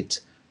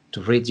read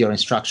your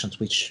instructions,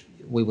 which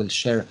we will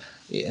share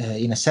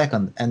in a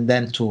second, and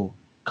then to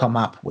come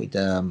up with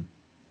a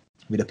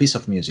piece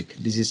of music.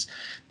 This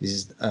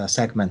is a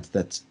segment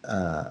that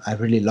I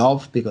really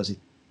love, because it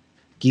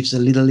gives a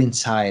little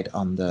insight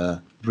on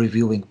the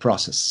reviewing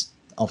process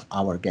of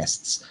our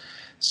guests.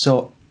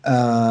 So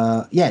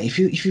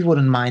if you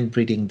wouldn't mind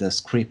reading the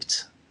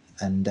script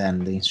and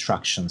then the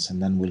instructions,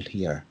 and then we'll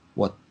hear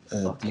what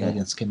the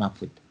audience came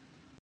up with.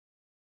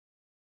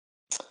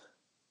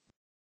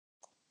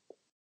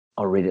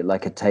 I'll read it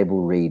like a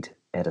table read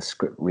at a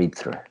script read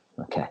through.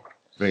 Okay.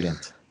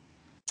 Brilliant.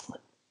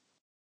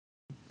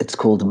 It's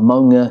called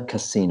Maunga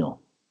Casino.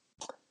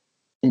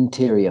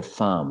 Interior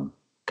Farm,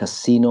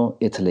 Cassino,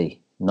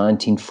 Italy,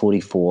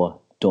 1944,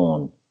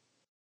 dawn.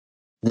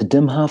 The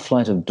dim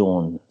half-light of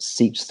dawn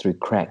seeps through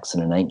cracks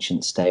in an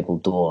ancient stable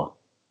door.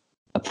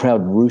 A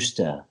proud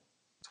rooster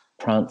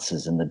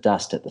prances in the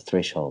dust at the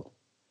threshold.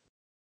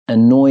 A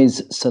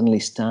noise suddenly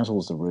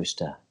startles the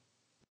rooster.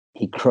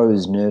 He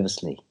crows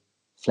nervously,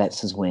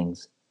 flaps his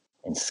wings,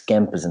 and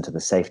scampers into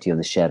the safety of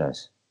the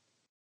shadows.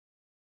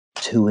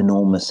 Two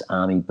enormous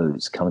army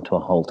boots come to a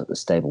halt at the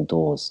stable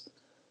doors.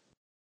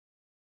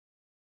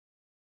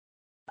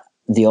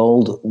 The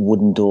old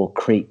wooden door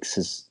creaks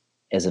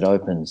as it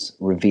opens,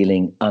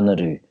 revealing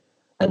Anaru,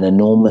 an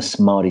enormous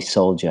Māori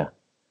soldier,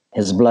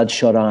 his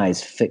bloodshot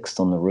eyes fixed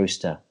on the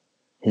rooster.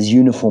 His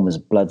uniform is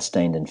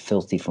bloodstained and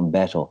filthy from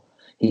battle.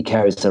 He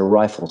carries a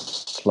rifle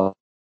slung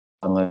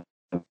over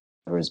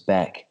his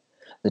back,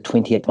 the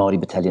 28th Māori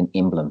Battalion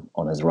emblem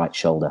on his right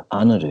shoulder.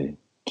 Anaru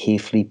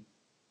carefully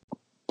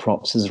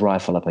props his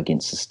rifle up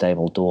against the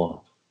stable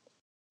door.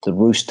 The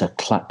rooster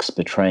clucks,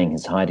 betraying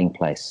his hiding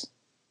place.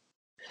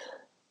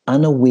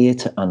 Unaware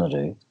to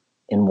Anaru,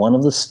 in one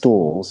of the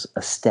stalls,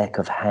 a stack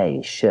of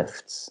hay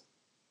shifts.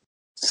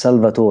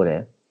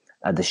 Salvatore,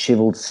 a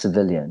disheveled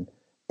civilian,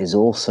 is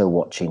also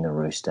watching the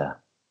rooster.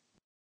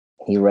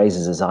 He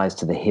raises his eyes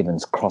to the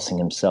heavens, crossing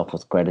himself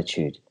with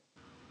gratitude.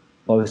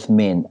 Both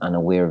men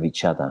unaware of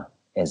each other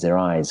as their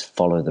eyes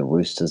follow the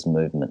rooster's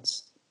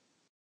movements.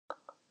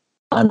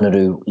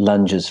 Anaru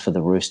lunges for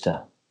the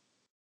rooster.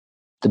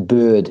 The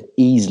bird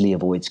easily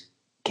avoids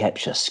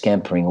capture,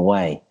 scampering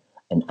away,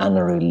 and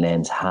Anaru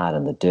lands hard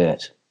in the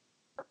dirt.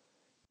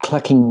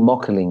 Clucking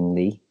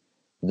mockingly,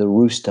 the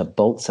rooster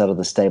bolts out of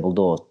the stable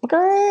door.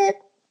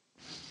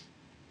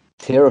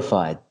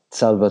 Terrified,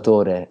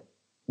 Salvatore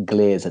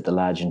glares at the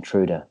large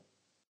intruder,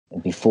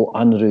 and before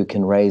Anaru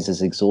can raise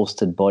his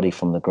exhausted body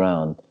from the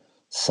ground,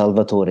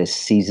 Salvatore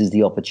seizes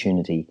the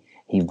opportunity.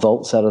 He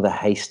vaults out of the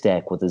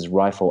haystack with his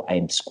rifle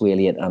aimed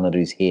squarely at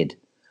Anaru's head.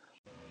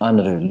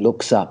 Anaru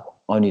looks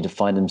up, only to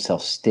find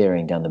himself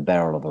staring down the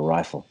barrel of a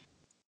rifle.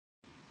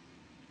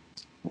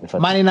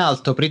 Mani in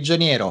alto,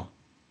 prigioniero.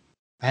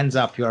 Hands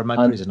up, you are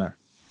my prisoner.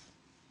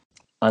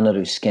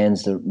 Anaru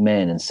scans the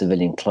man in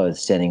civilian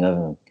clothes standing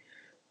over him.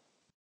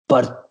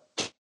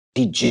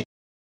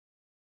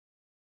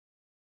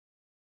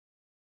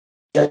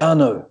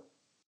 Partigiano,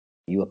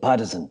 you a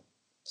partisan?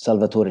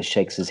 Salvatore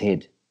shakes his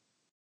head.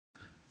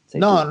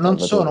 No, non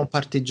sono un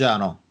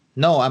partigiano.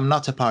 No, I'm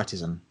not a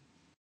partisan.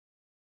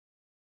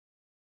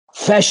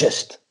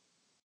 Fascist!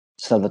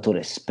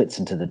 Salvatore spits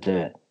into the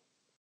dirt.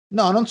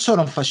 No, non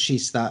sono un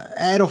fascista.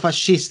 Ero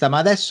fascista, ma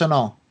adesso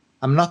no.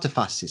 I'm not a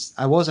fascist.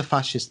 I was a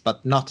fascist,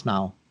 but not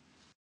now.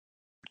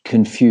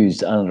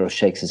 Confused, Anaru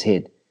shakes his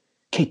head.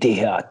 Che te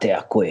ha te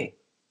a que?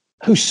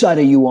 Whose side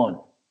are you on?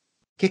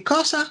 Che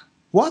cosa?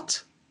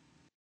 What?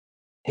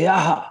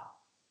 Heaha!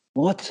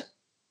 What?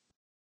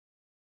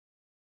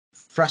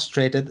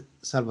 Frustrated,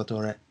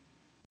 Salvatore.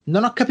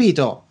 Non ho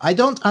capito. I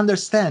don't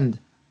understand.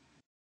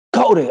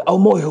 Kaore au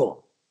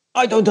moiho.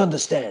 I don't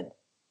understand.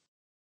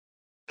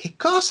 Che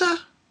cosa?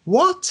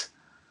 What?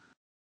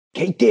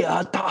 Ke te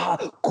a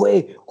taha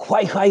koe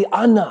hai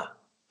ana.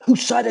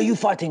 Whose side are you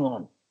fighting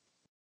on?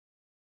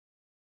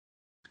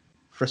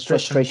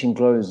 Frustration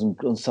glows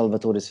on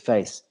Salvatore's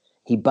face.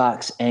 He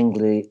barks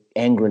angrily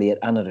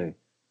at Anaru.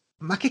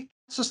 Ma che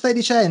cazzo stai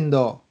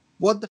dicendo?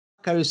 What the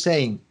fuck are you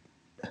saying?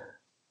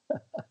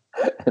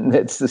 And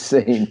that's the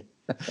scene.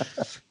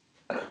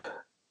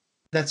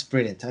 That's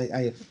brilliant.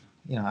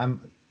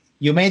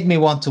 You made me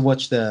want to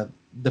watch the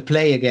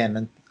play again,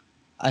 and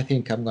I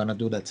think I'm gonna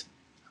do that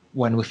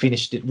when we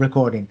finish the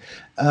recording.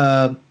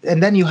 And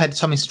then you had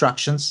some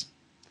instructions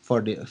to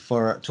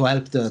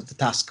help the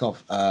task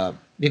of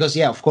because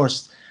of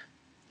course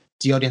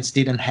the audience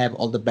didn't have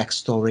all the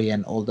backstory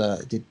and all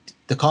the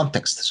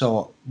context.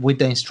 So with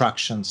the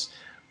instructions,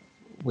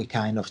 we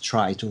kind of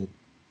try to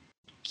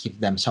give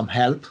them some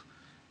help.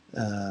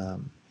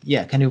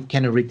 Can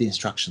you read the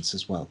instructions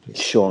as well, please?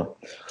 Sure.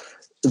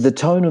 The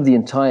tone of the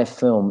entire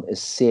film is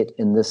set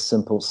in this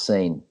simple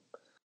scene.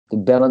 The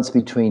balance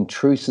between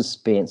true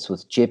suspense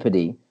with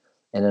jeopardy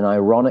and an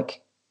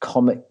ironic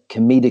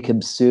comedic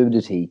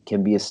absurdity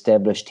can be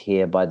established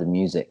here by the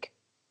music.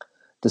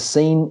 The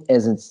scene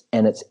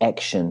and its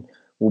action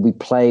will be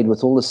played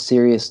with all the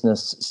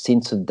seriousness,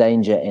 sense of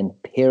danger, and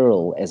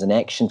peril as an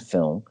action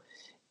film,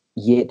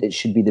 yet it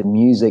should be the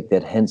music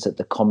that hints at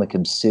the comic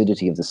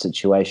absurdity of the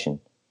situation.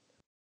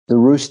 The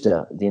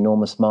rooster, the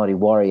enormous Māori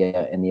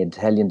warrior, and the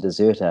Italian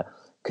deserter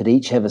could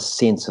each have a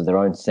sense of their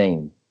own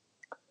theme.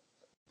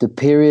 The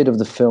period of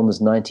the film is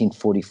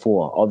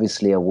 1944,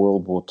 obviously a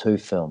World War II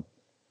film.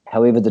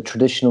 However, the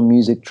traditional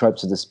music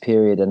tropes of this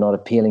period are not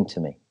appealing to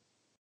me.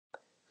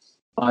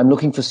 I'm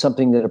looking for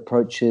something that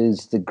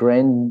approaches the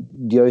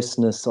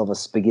grandioseness of a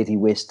spaghetti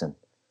western,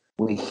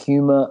 where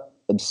humor,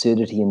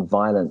 absurdity, and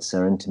violence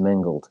are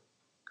intermingled.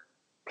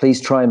 Please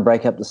try and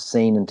break up the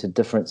scene into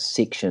different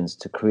sections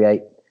to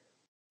create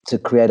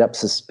up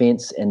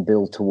suspense and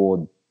build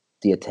toward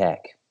the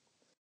attack.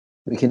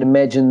 We can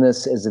imagine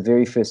this as the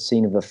very first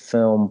scene of a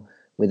film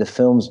where the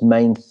film's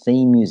main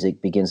theme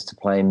music begins to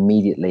play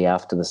immediately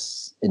after the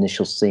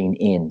initial scene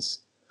ends.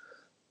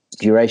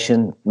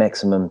 Duration,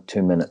 maximum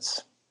 2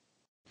 minutes.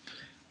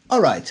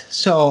 All right.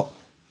 So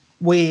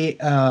we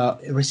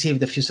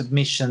received a few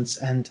submissions,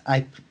 and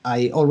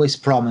I always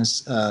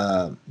promise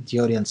the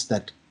audience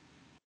that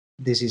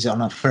this is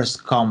on a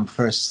first come,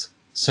 first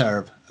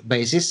serve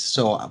basis.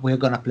 So we're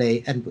gonna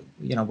play, and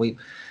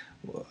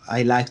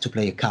I like to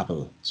play a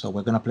couple, so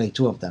we're gonna play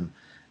two of them.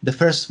 The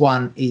first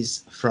one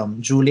is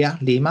from Julia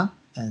Lima,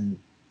 and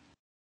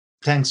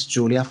thanks,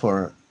 Julia,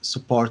 for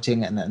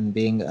supporting and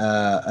being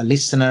a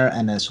listener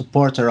and a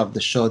supporter of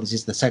the show. This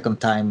is the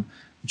second time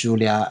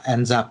Julia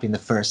ends up in the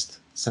first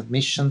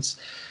submissions.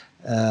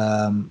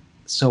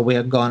 So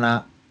we're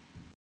gonna,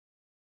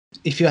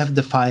 if you have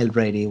the file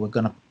ready, we're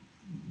gonna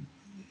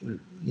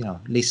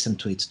listen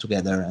to it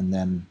together and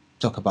then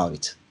talk about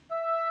it.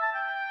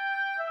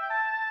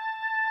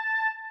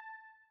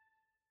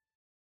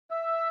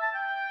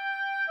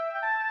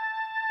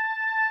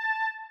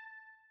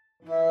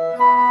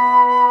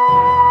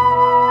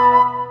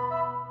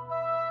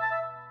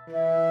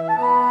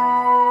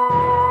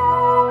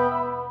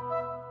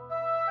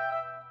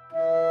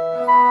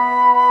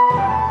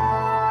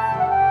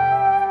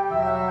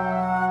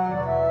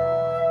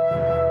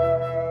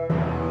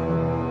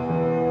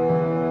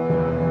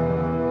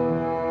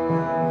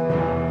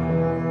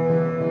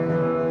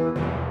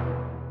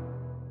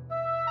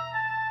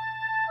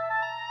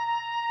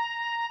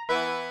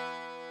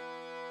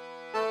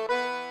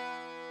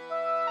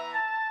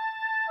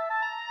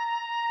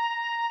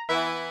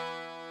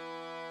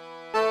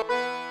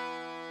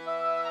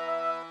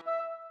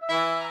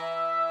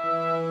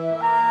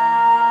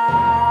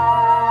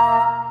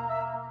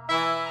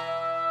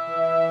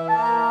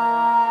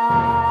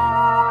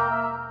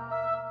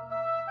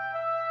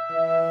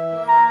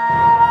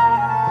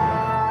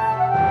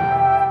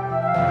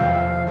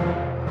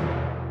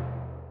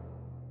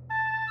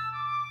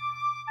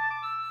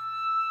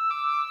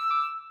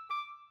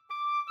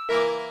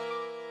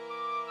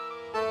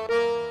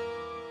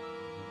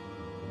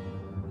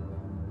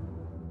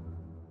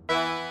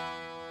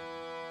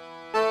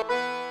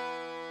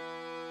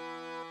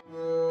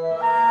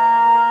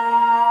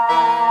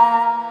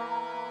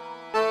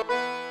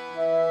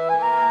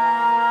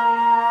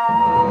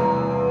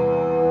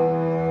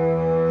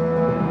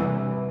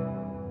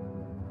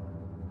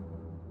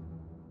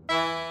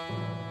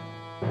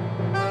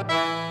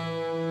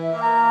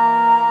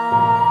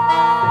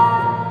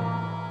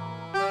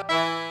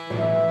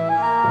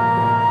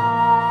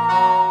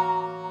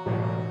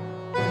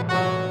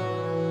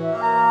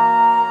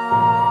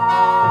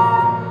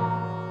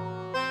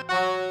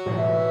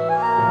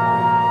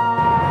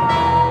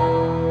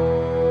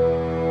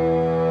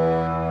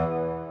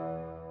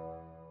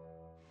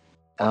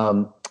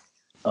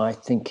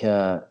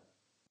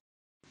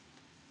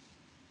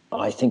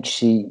 I think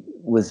she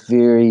was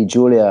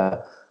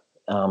Julia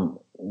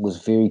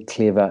was very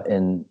clever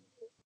in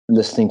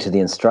listening to the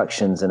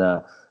instructions and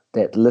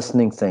that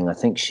listening thing. I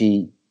think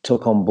she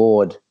took on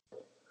board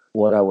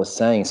what I was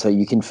saying. So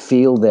you can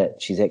feel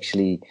that she's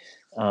actually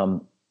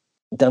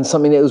done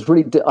something that was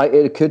really,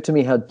 it occurred to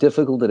me how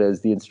difficult it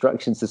is, the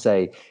instructions to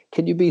say,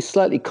 can you be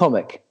slightly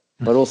comic,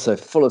 but also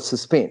full of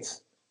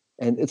suspense?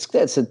 And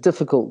it's a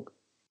difficult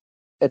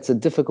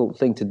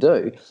thing to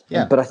do.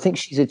 Yeah. But I think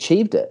she's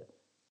achieved it.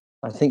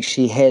 I think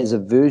she has a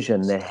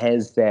version that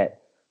has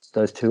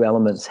those two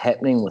elements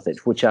happening with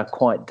it, which are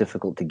quite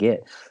difficult to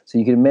get. So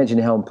you can imagine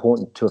how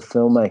important to a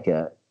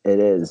filmmaker it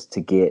is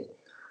to get,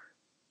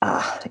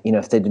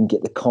 if they didn't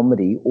get the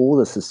comedy or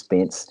the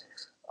suspense,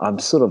 I'm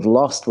sort of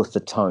lost with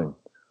the tone.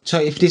 So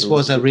if this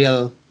was a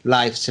real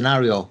life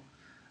scenario,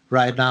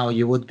 right now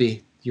you would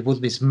be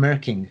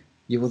smirking,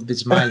 you would be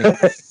smiling,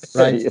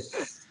 right?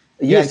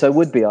 Yes, I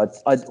would be.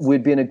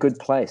 We'd be in a good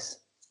place.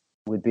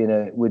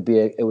 It would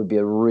be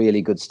a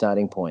really good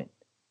starting point.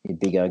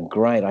 You'd be going,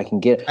 great. I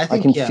can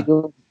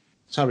feel.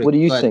 Sorry. What do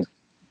you think?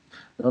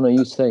 No,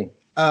 you say.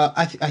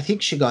 I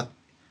think Julia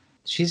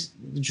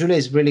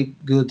is really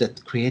good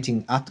at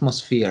creating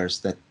atmospheres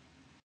that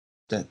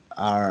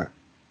are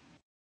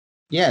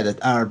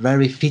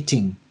very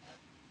fitting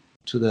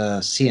to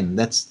the scene.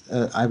 That's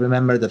I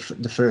remember the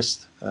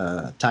first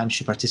time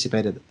she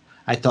participated.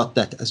 I thought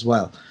that as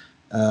well.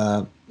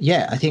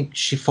 I think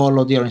she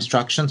followed your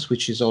instructions,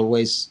 which is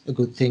always a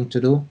good thing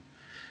to do.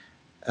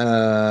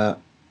 Let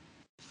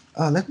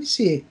me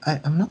see.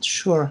 I'm not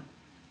sure.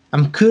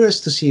 I'm curious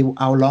to see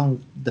how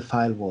long the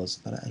file was,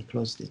 but I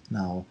closed it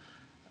now.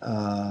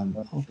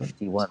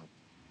 151.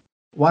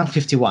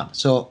 151.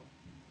 So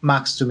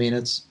max 2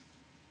 minutes.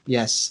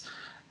 Yes.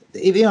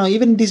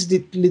 Even these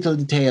little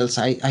details,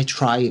 I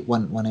try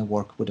when I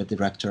work with a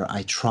director,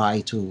 I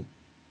try to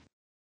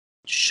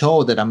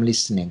show that I'm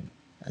listening.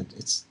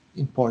 It's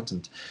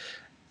important.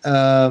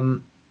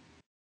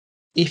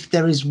 If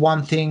there is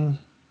one thing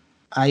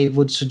I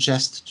would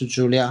suggest to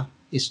Julia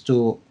is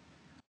to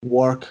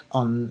work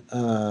on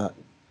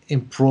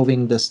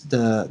improving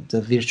the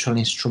virtual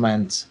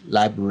instrument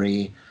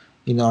library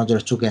in order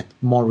to get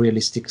more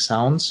realistic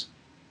sounds,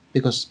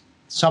 because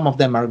some of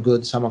them are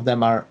good, some of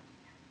them are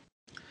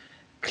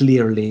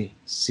clearly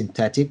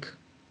synthetic.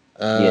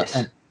 Yes.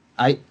 And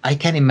I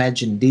can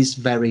imagine this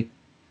very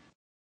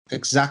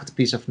exact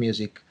piece of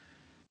music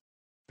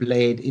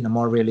played in a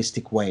more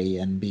realistic way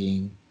and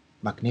being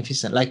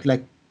magnificent. Like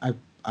I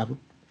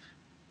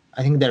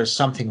think there's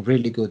something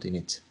really good in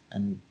it.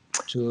 And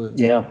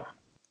yeah,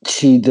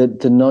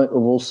 the note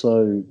of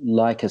also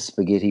like a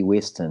spaghetti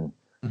western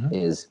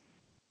is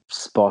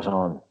spot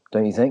on,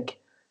 don't you think?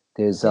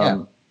 There's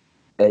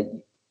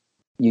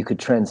you could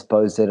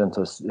transpose that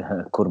into a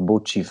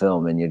Corbucci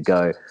film, and you'd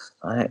go,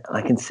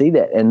 I can see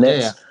that, and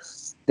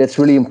that's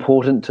really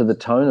important to the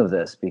tone of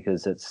this,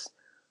 because it's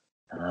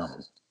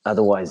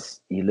otherwise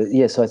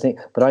you so I think,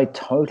 but I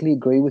totally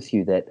agree with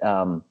you that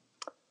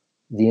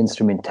the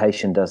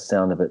instrumentation does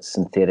sound a bit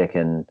synthetic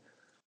and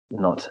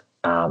not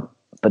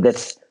but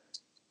that's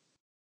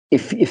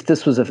if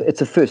this was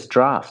it's a first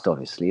draft,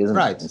 obviously, isn't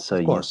it? And so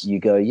of course. you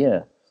go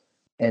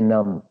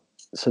and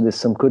so there's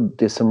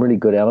some really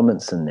good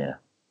elements in there.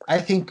 I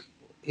think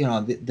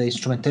the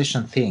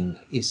instrumentation thing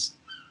is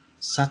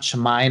such a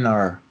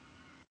minor,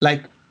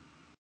 like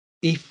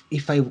if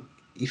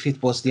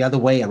it was the other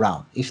way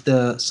around, if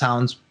the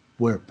sounds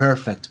were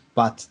perfect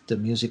but the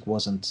music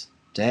wasn't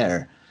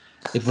there,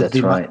 it would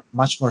be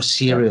much more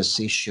serious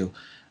issue.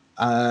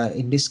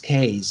 In this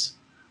case,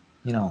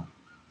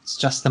 it's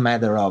just a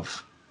matter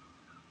of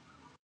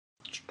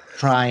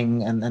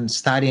trying and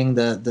studying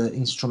the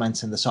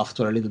instruments and the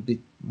software a little bit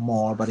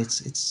more, but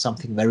it's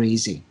something very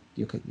easy.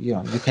 You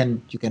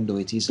can do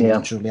it easily,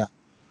 Giulia.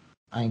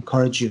 I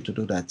encourage you to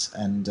do that,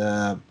 and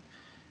I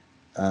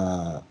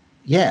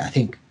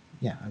think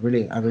I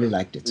really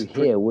liked it.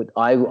 Here,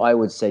 I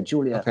would say,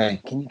 Giulia,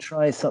 can you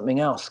try something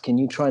else? Can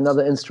you try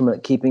another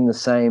instrument, keeping the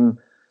same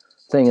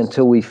thing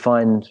until we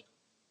find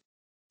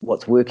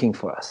what's working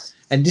for us?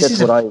 And this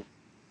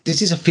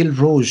is a fil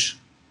rouge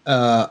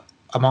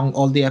among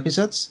all the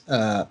episodes.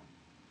 The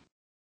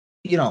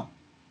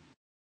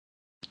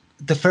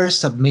first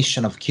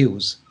submission of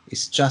cues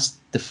is just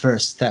the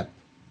first step.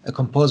 A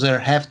composer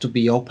have to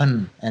be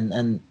open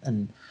and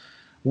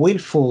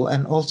willful,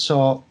 and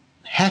also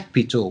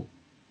happy to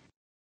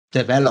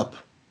develop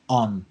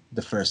on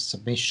the first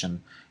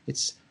submission.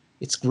 It's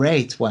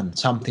great when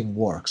something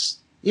works,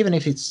 even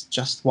if it's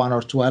just one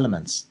or two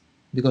elements,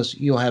 because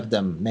you have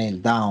them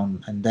nailed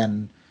down, and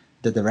then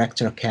the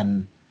director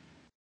can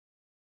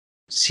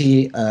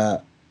see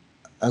a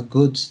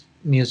good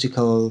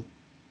musical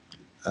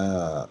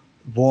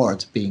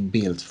board being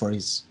built for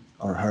his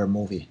or her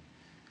movie,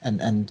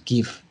 and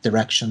give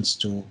directions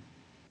to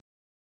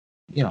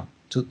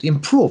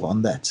improve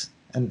on that.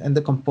 And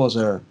the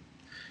composer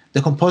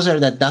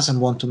that doesn't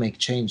want to make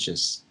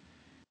changes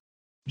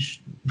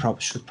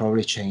should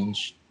probably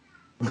change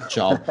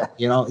job.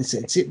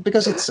 It's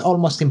because it's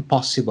almost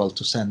impossible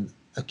to send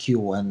a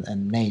cue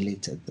and nail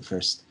it at the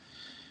first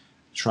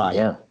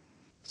try.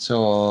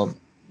 So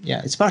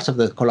it's part of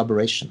the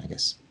collaboration, I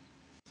guess.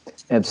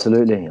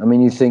 Absolutely. I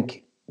mean, you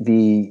think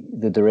the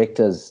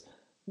directors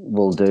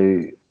will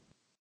do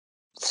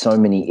so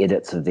many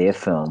edits of their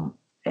film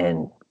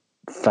and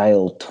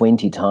fail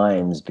 20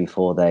 times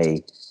before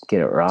they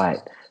get it right.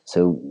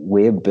 So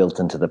we're built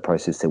into the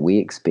process that we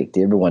expect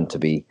everyone to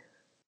be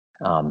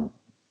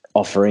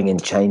offering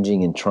and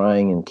changing and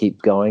trying and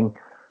keep going.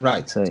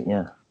 Right. So,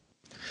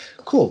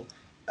 Cool.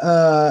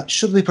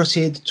 Should we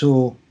proceed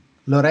to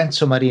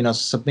Lorenzo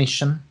Marino's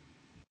submission?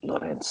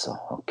 Lorenzo,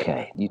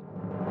 okay.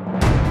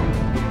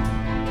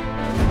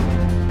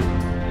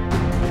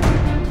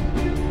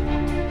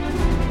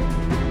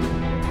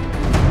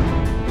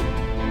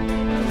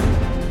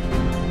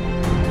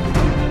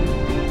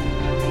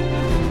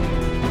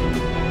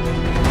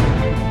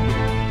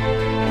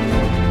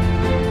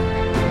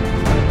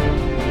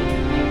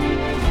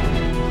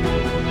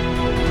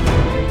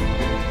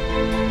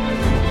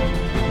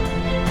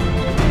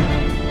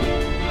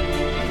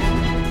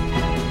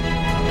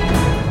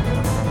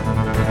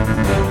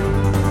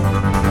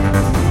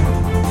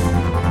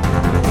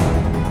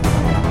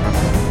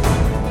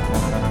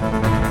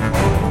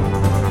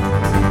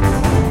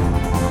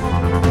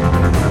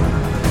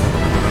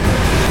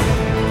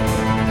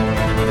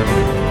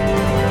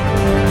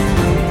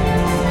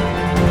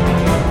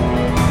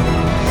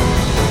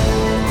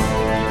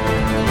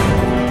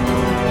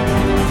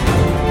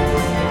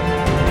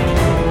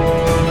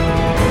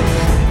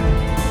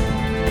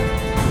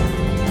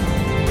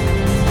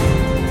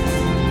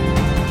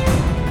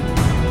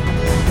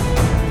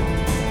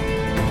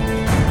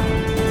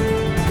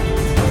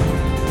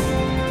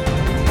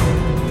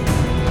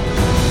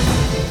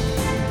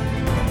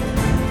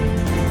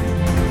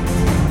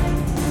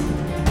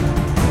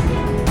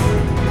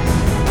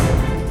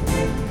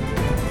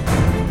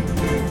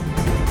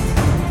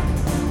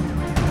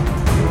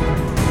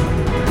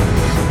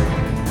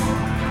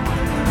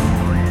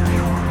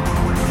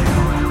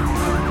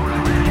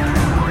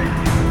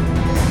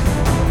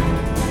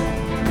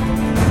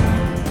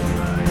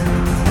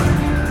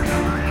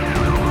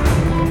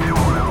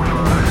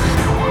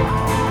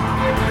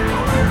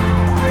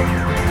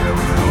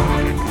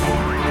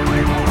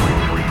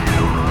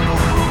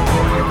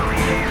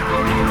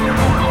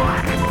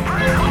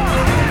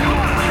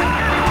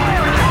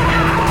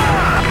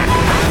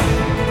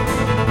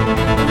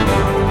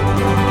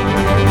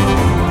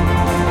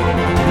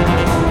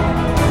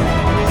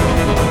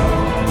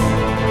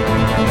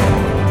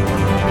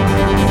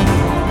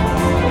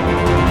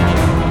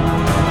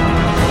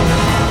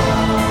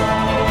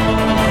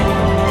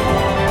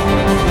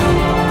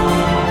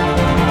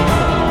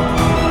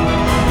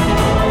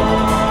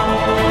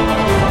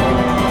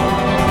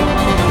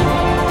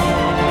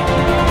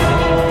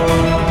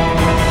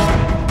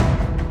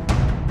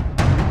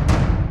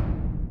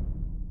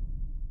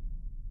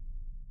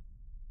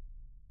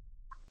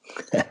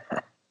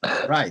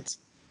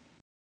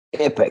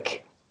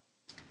 Epic.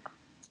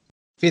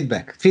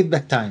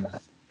 Feedback time.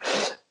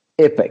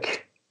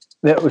 Epic.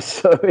 That was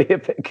so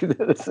epic to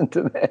listen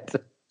to that.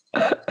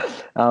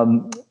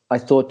 I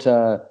thought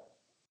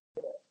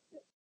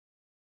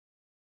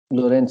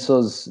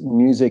Lorenzo's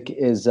music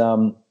is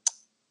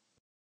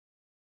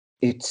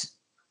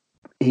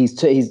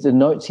he's the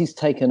notes he's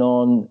taken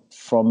on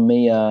from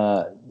me.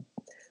 I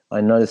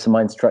noticed in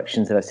my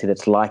instructions that I said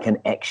it's like an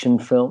action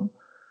film,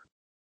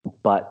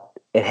 but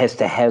it has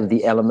to have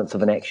the elements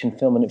of an action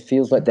film, and it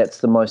feels like that's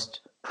the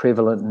most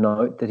prevalent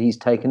note that he's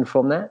taken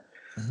from that.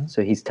 Mm-hmm.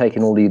 So he's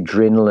taken all the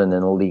adrenaline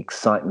and all the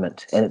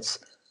excitement, and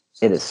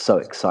it is so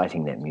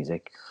exciting, that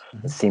music.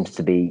 Mm-hmm. It seems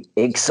to be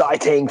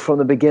exciting from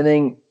the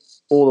beginning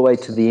all the way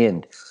to the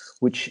end,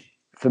 which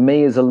for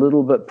me is a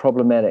little bit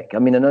problematic. I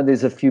mean, I know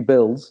there's a few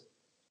builds,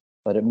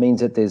 but it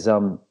means that there's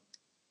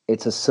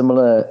it's a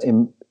similar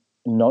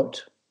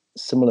note,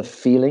 similar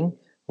feeling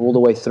all the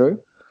way through.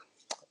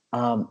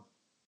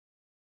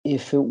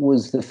 If it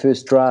was the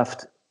first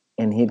draft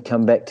and he'd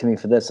come back to me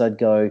for this, I'd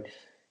go,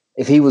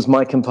 if he was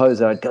my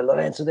composer, I'd go,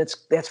 Lorenzo,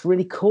 that's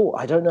really cool.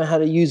 I don't know how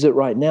to use it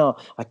right now.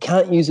 I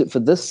can't use it for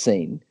this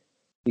scene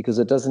because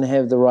it doesn't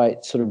have the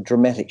right sort of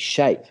dramatic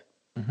shape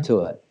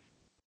to it.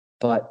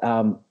 But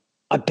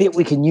I bet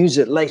we can use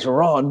it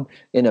later on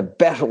in a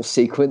battle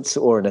sequence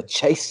or in a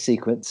chase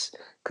sequence,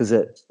 because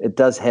it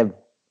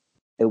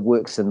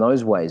works in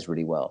those ways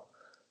really well.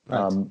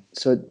 Right.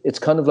 So it's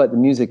kind of like the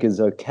music is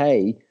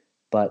okay,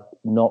 but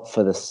not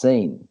for the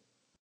scene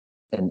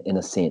in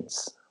a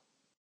sense.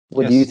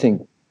 What do you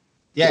think?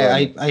 Yeah,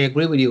 I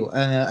agree with you.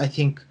 I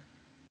think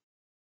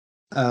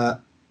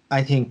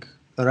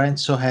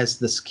Lorenzo has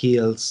the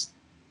skills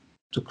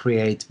to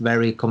create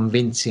very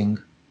convincing,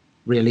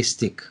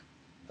 realistic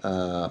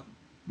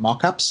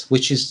mock-ups,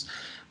 which is,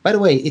 by the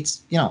way,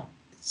 it's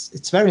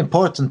very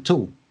important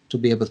too to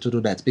be able to do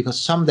that, because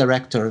some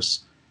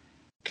directors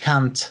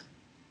can't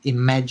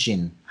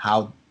imagine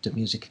how the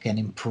music can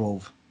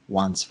improve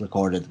once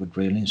recorded with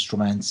real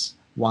instruments,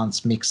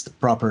 once mixed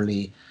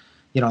properly.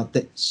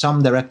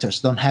 Some directors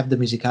don't have the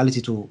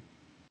musicality to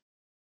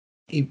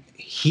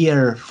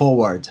hear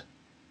forward,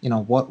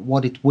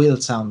 what it will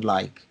sound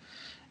like.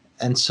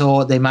 And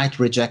so they might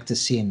reject a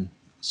scene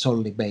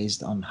solely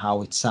based on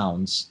how it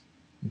sounds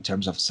in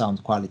terms of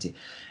sound quality.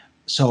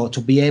 So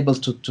to be able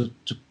to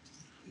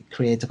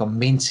create a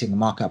convincing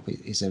mock-up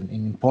is an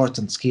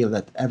important skill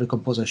that every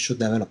composer should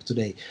develop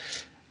today.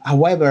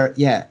 However,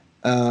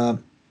 I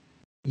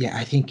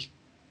think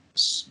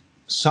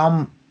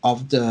some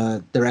of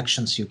the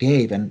directions you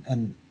gave,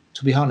 and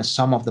to be honest,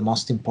 some of the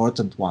most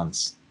important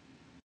ones,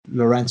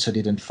 Lorenzo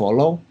didn't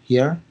follow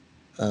here.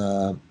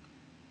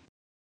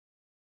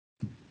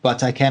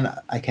 But I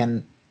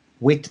can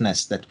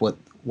witness that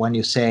when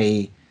you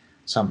say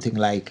something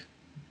like,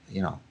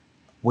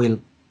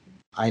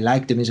 I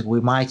like the music, we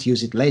might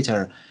use it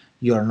later,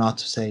 you're not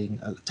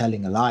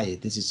telling a lie.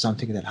 This is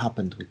something that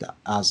happened with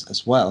us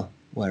as well,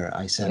 where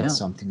I said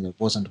something that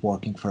wasn't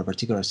working for a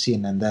particular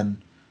scene, and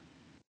then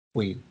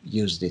we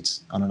used it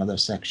on another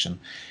section.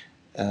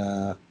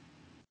 I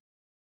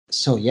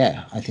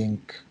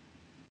think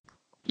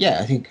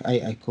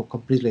I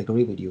completely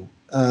agree with you.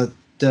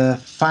 The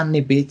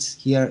funny bit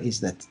here is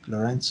that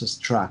Lorenzo's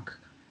track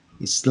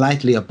is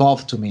slightly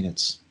above 2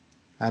 minutes.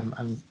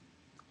 I'm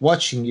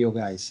watching you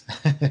guys.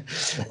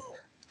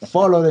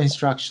 Follow the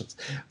instructions.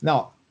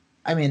 No,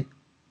 I mean,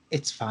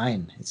 it's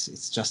fine.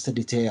 It's just a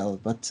detail,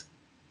 but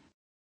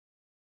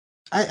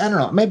I don't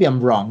know. Maybe I'm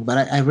wrong,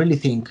 but I really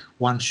think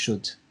one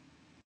should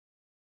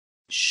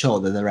show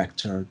the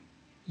director,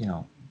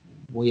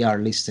 we are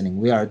listening.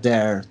 We are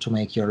there to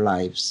make your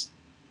lives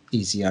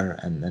easier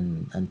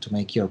and to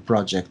make your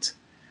project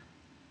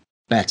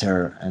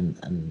better,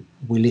 and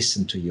we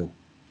listen to you.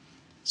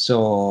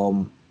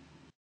 So,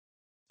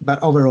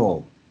 but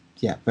overall,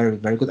 very,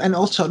 very good. And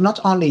also not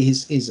only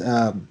his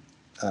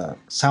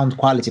sound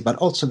quality, but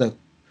also the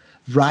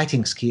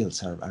writing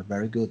skills are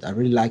very good. I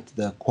really liked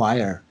the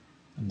choir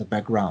in the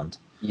background.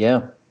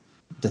 Yeah.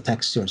 The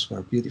textures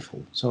were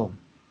beautiful. So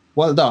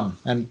well done.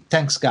 And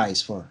thanks,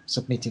 guys, for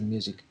submitting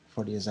music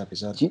for this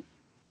episode.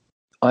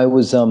 I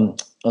was going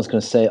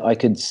to say, I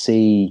could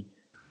see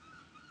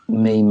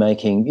me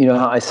making,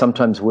 I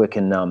sometimes work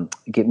and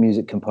get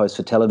music composed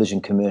for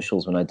television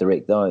commercials when I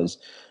direct those.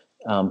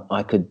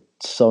 I could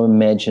so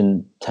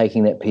imagine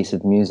taking that piece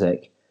of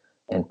music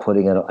and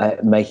putting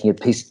it, making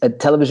a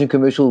television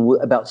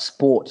commercial about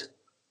sport,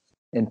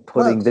 and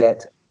putting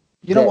that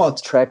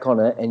track on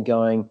it and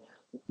going,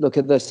 look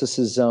at this. This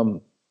is,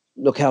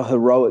 look how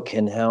heroic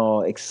and how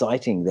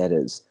exciting that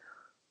is.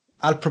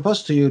 I'll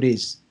propose to you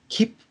this: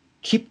 keep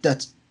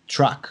that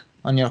track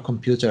on your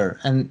computer,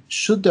 and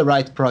should the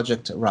right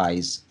project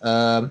arise,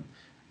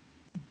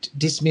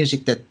 this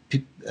music that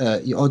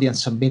your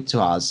audience submit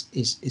to us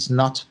has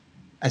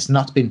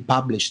not been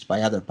published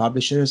by other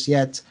publishers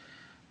yet,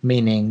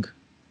 meaning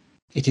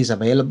it is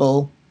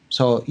available.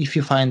 So if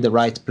you find the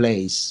right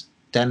place,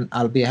 then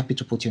I'll be happy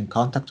to put you in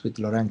contact with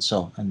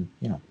Lorenzo, and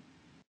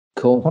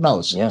cool. Who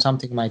knows?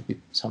 Something might be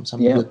some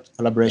good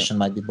collaboration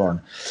might be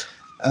born.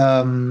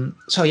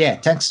 So yeah,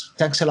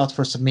 thanks a lot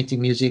for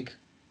submitting music.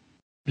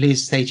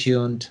 Please stay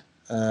tuned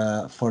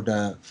for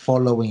the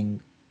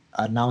following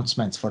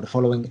announcements. For the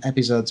following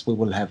episodes, we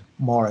will have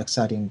more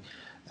exciting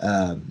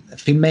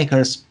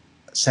filmmakers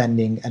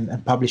sending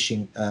and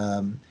publishing,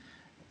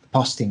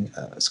 posting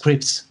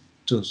scripts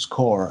to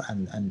score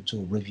and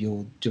to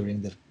review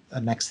during the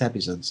next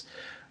episodes.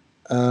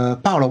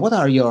 Paolo, what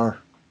are your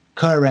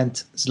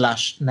current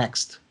 /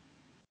 next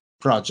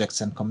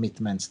projects and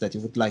commitments that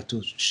you would like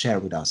to share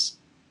with us?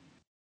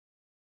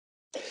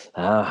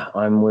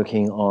 I'm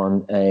working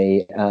on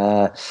a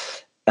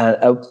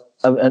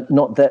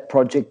not that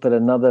project, but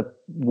another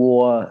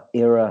war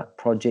era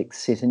project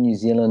set in New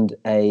Zealand,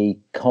 a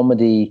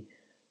comedy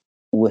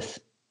with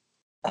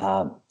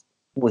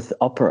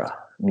opera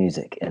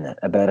music in it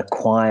about a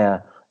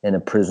choir in a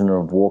prisoner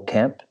of war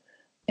camp.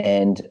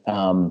 And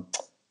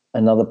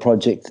another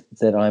project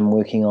that I'm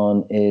working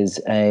on is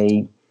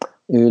a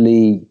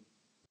early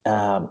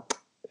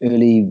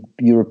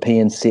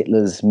European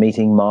settlers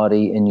meeting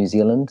Māori in New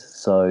Zealand.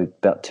 So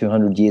about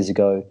 200 years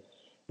ago,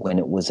 when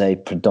it was a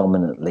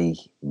predominantly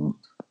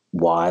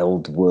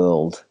wild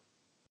world.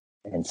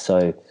 And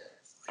so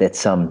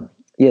that's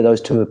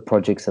those two are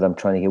projects that I'm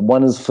trying to get.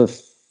 One is for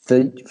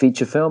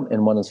feature film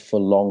and one is for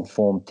long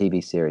form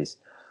TV series.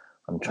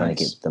 I'm trying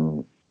to get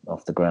them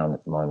off the ground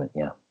at the moment.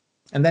 Yeah.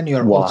 And then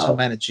you're also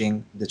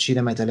managing the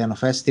Cinema Italiano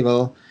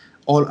Festival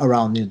all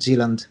around New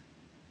Zealand.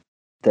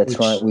 That's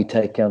right. We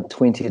take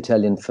 20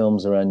 Italian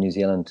films around New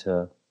Zealand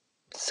to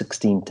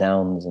 16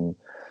 towns and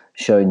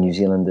show New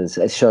Zealanders,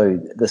 show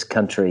this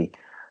country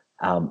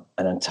an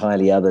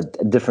entirely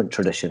different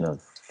tradition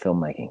of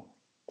filmmaking.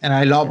 And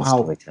I love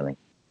how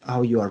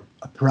you are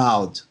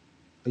proud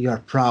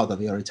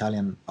of your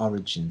Italian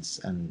origins,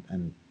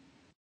 and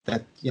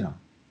that,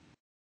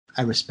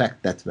 I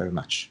respect that very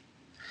much.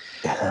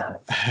 Yeah.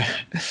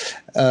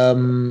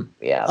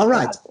 All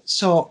right.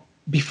 So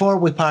before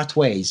we part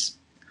ways,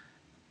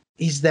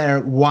 is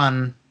there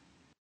one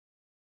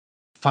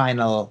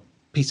final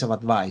piece of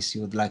advice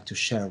you would like to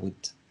share with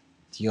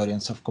the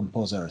audience of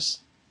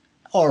composers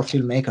or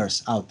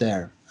filmmakers out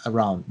there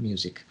around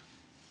music?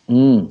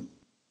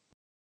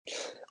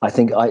 I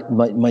think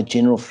my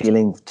general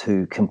feeling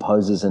to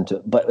composers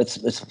but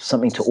it's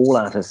something to all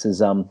artists is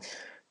to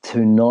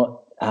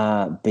not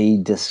be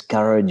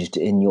discouraged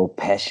in your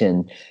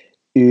passion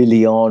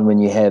early on when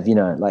you have,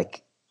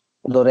 like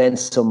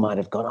Lorenzo might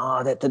have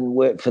gone, that didn't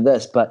work for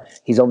this, but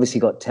he's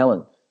obviously got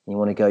talent. And you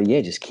want to go,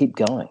 just keep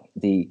going.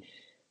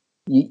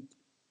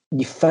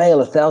 You fail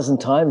 1,000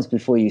 times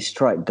before you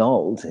strike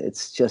gold.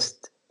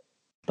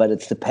 But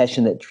it's the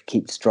passion that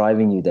keeps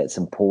driving you that's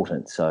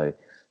important. So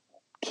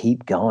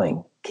keep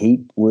going,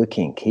 keep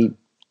working,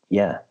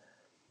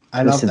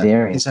 I love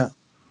that. These are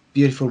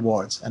beautiful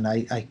words, and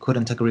I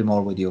couldn't agree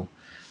more with you.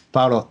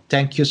 Paolo,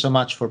 thank you so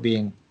much for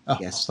being a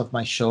guest of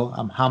my show.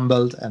 I'm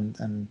humbled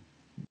and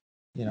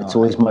it's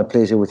always my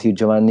pleasure with you,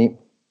 Giovanni.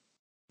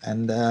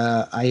 And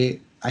I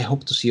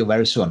hope to see you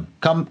very soon.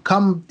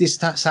 Come this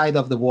side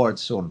of the world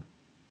soon.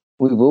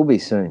 We will be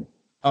soon.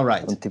 All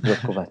right.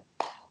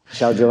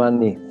 Ciao,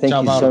 Giovanni. Thank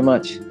you so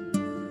much.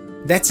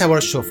 That's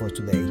our show for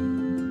today.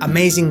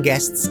 Amazing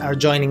guests are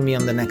joining me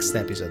on the next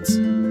episodes.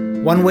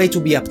 One way to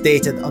be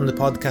updated on the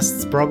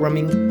podcast's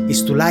programming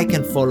is to like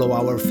and follow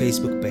our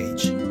Facebook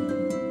page.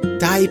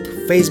 Type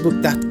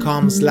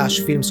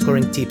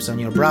facebook.com/filmscoringtips on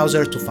your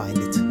browser to find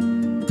it.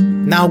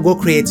 Now go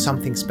create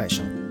something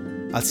special.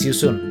 I'll see you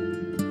soon.